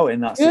stand out in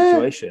that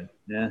situation.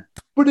 Yeah.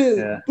 But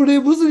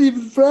it wasn't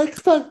even for X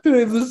Factor.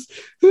 It was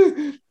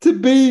to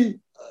be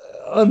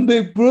on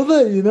Big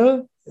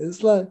Brother,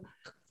 It's like,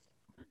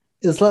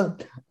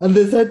 and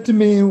they said to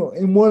me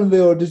in one of the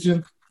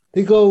auditions,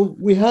 they go,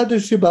 "We had a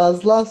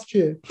Shabazz last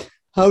year.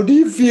 How do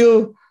you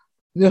feel?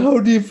 How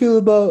do you feel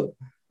about?"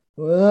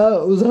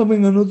 Well, I was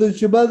having another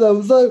Shabazz. I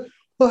was like,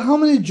 "Well, how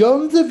many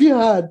Johns have you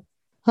had?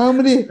 How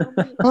many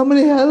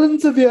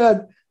Helens have you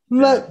had?" I'm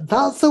like,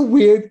 "That's a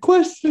weird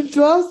question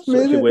to ask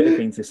me." Such a weird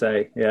thing to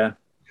say. Yeah.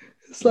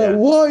 It's like,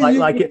 what are you?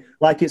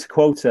 Like it's a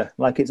quota.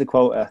 Like it's a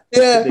quota.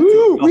 Yeah, They tick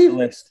off the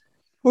list.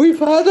 We've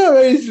had our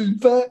Asian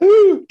fair,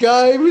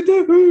 guy. We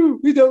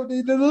don't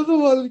need another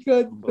one.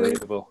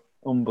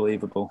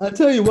 Unbelievable. I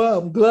tell you what,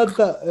 I'm glad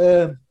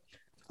that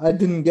I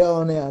didn't get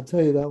on it. I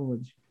tell you that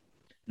much.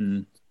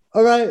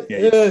 All right.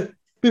 Yeah.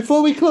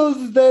 Before we close,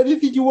 is there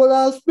anything you want to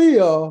ask me,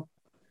 or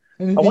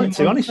anything? I wanted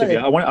to be honest with you.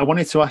 I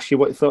wanted to ask you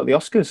what you thought of the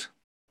Oscars.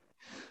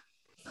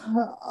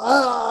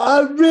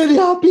 I'm really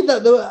happy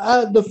that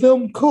the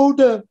film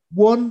Coda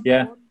won.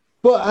 Yeah.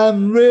 But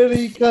I'm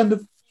really kind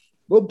of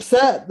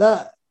upset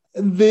that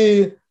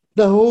the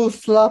whole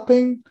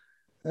slapping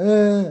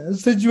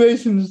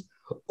situations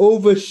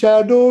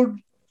overshadowed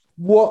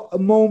what a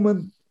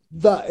moment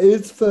that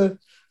is for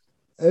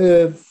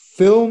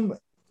film,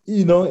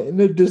 in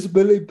a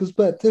disability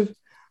perspective.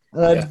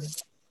 And I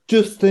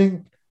just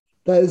think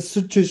that is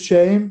such a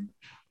shame,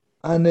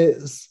 and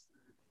it's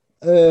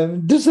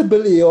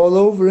disability all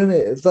over, in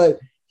it. It's like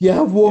you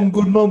have one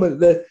good moment,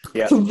 that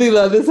something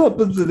like this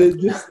happens, and it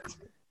just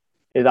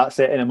that's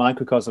it in a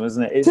microcosm,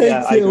 isn't it?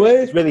 Takes it away.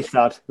 It's really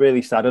sad.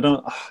 Really sad. I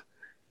don't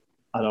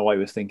know what he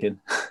was thinking,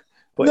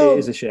 but it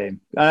is a shame.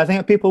 And I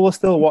think people will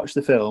still watch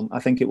the film. I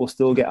think it will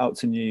still get out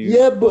to new.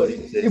 Yeah, but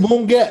it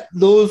won't get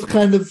those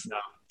kind of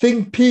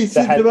think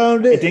pieces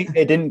around it.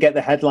 It didn't get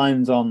the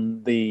headlines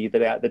on the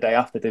day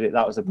after, did it?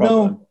 That was the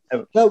problem.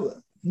 No,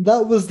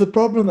 that was the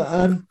problem,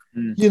 and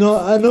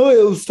I know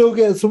it will still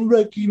get some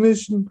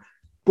recognition,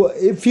 but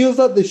it feels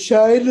like the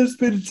shine has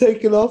been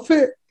taken off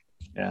it.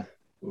 Yeah.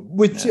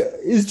 Which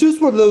is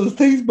just one of those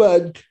things,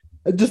 but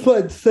I just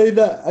wanted to say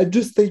that I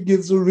just think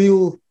it's a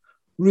real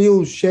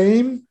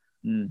shame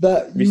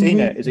that. Have you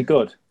seen it? Is it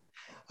good?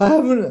 I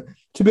haven't,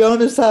 to be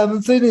honest, I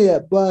haven't seen it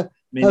yet, but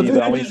I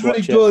think it's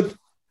really good,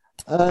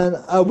 and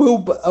I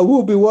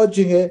will be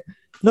watching it,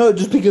 not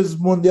just because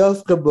it's won the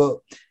Oscar, but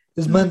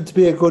it's meant to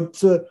be a good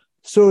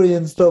story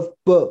and stuff.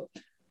 But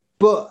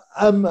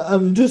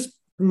I'm just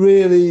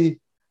really,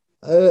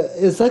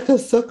 it's like a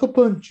sucker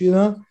punch,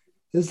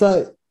 It's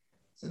like,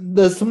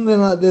 there's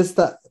something like this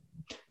that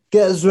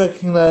gets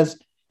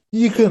recognised.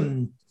 You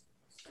can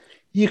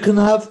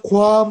have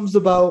qualms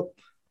about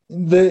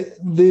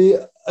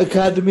the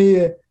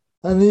Academy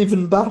and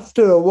even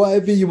BAFTA or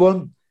whatever you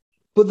want,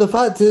 but the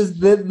fact is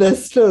that they're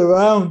still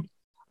around,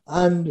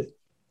 and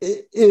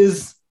it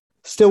is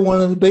still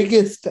one of the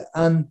biggest.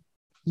 And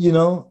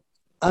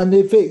and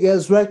if it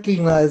gets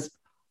recognised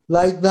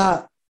like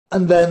that,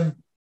 and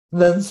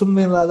then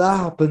something like that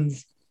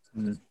happens,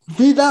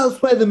 see,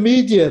 that's where the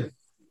media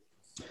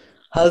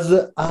has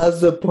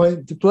a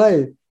point to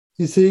play.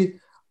 You see,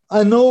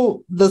 I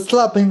know the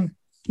slapping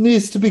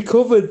needs to be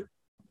covered,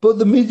 but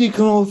the media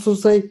can also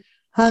say,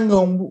 "Hang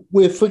on,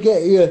 we're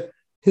forgetting a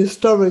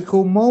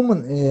historical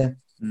moment here."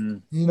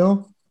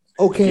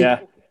 Okay. Yeah,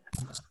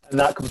 and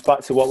that comes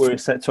back to what we were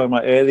talking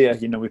about earlier.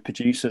 With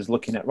producers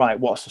looking at, right,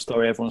 what's the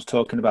story everyone's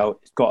talking about?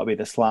 It's got to be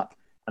the slap,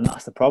 and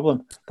that's the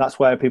problem. That's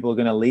where people are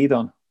going to lead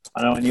on.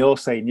 I know, and you're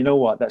saying, you know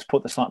what? Let's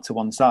put the slap to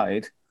one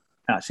side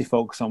and actually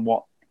focus on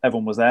what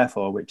everyone was there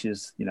for, which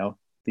is,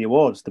 the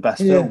awards, the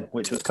best film,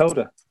 which was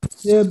Coda.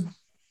 Yeah,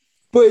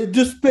 but it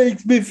just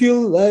makes me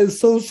feel like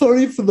so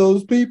sorry for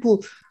those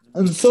people,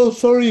 and so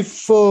sorry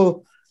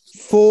for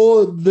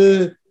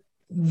the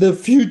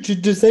future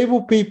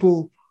disabled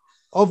people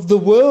of the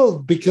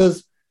world,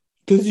 because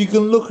you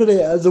can look at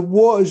it as a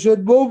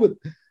watershed moment,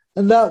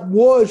 and that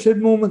watershed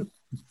moment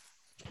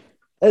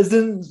has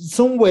in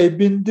some way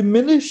been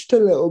diminished a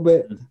little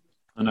bit.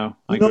 I know.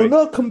 I agree.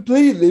 Not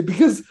completely,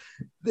 because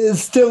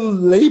it's still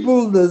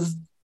labelled as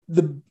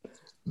the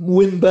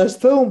win best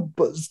film,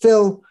 but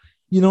still,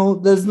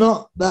 there's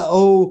not that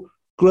whole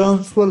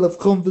groundswell of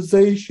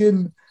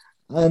conversation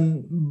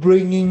and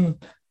bringing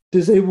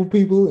disabled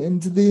people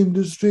into the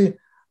industry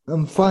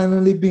and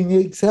finally being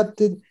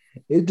accepted.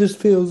 It just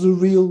feels a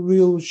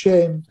real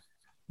shame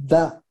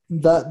that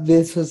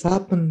this has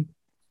happened.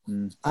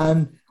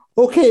 And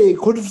okay, it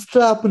could have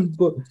still happened,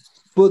 but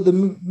the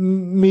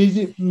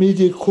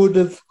media could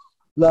have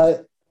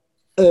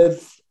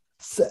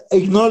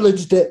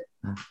acknowledged it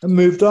and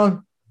moved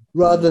on,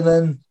 rather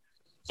than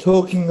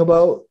talking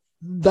about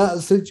that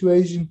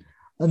situation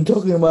and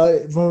talking about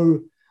it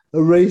from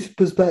a race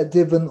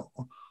perspective and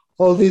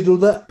all these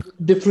other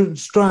different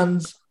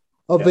strands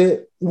of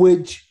it,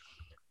 which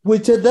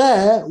are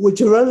there,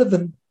 which are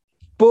relevant,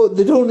 but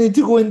they don't need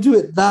to go into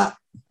it that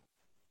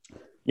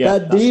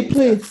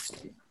deeply.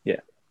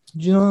 Yeah.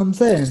 Do you know what I'm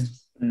saying?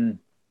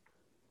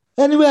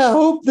 Anyway, I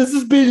hope this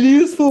has been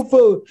useful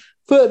for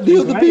the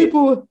other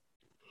people.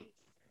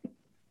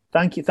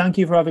 Thank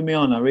you for having me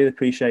on. I really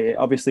appreciate it.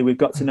 Obviously, we've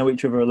got to know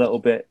each other a little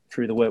bit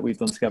through the work we've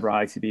done together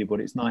at ITV, but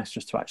it's nice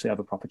just to actually have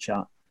a proper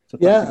chat. So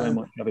thank you very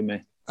much for having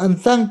me.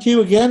 And thank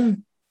you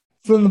again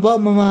from the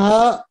bottom of my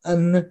heart.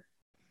 And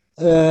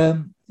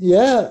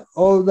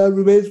all that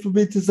remains for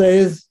me to say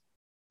is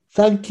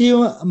thank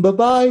you and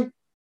bye-bye.